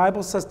book. The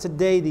Bible says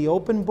today the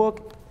open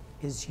book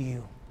is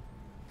you.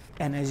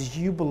 And as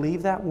you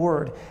believe that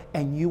word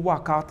and you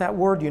walk out that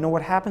word, you know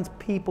what happens?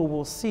 People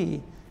will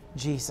see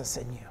Jesus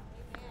in you.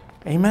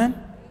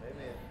 Amen?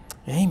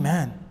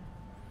 Amen.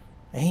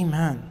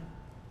 Amen.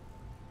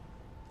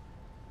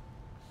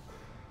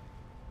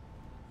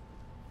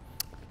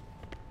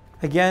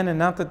 Again, and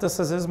not that this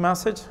is his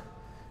message,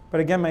 but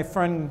again, my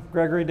friend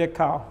Gregory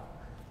Dickow,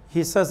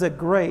 he says that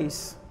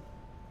grace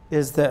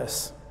is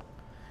this.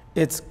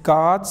 It's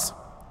God's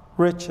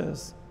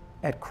riches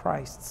at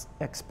Christ's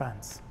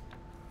expense.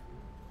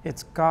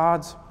 It's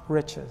God's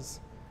riches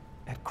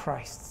at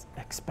Christ's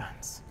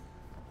expense.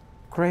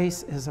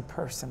 Grace is a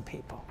person,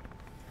 people,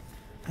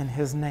 and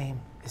his name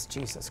is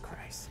Jesus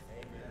Christ.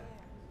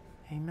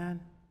 Amen. Amen.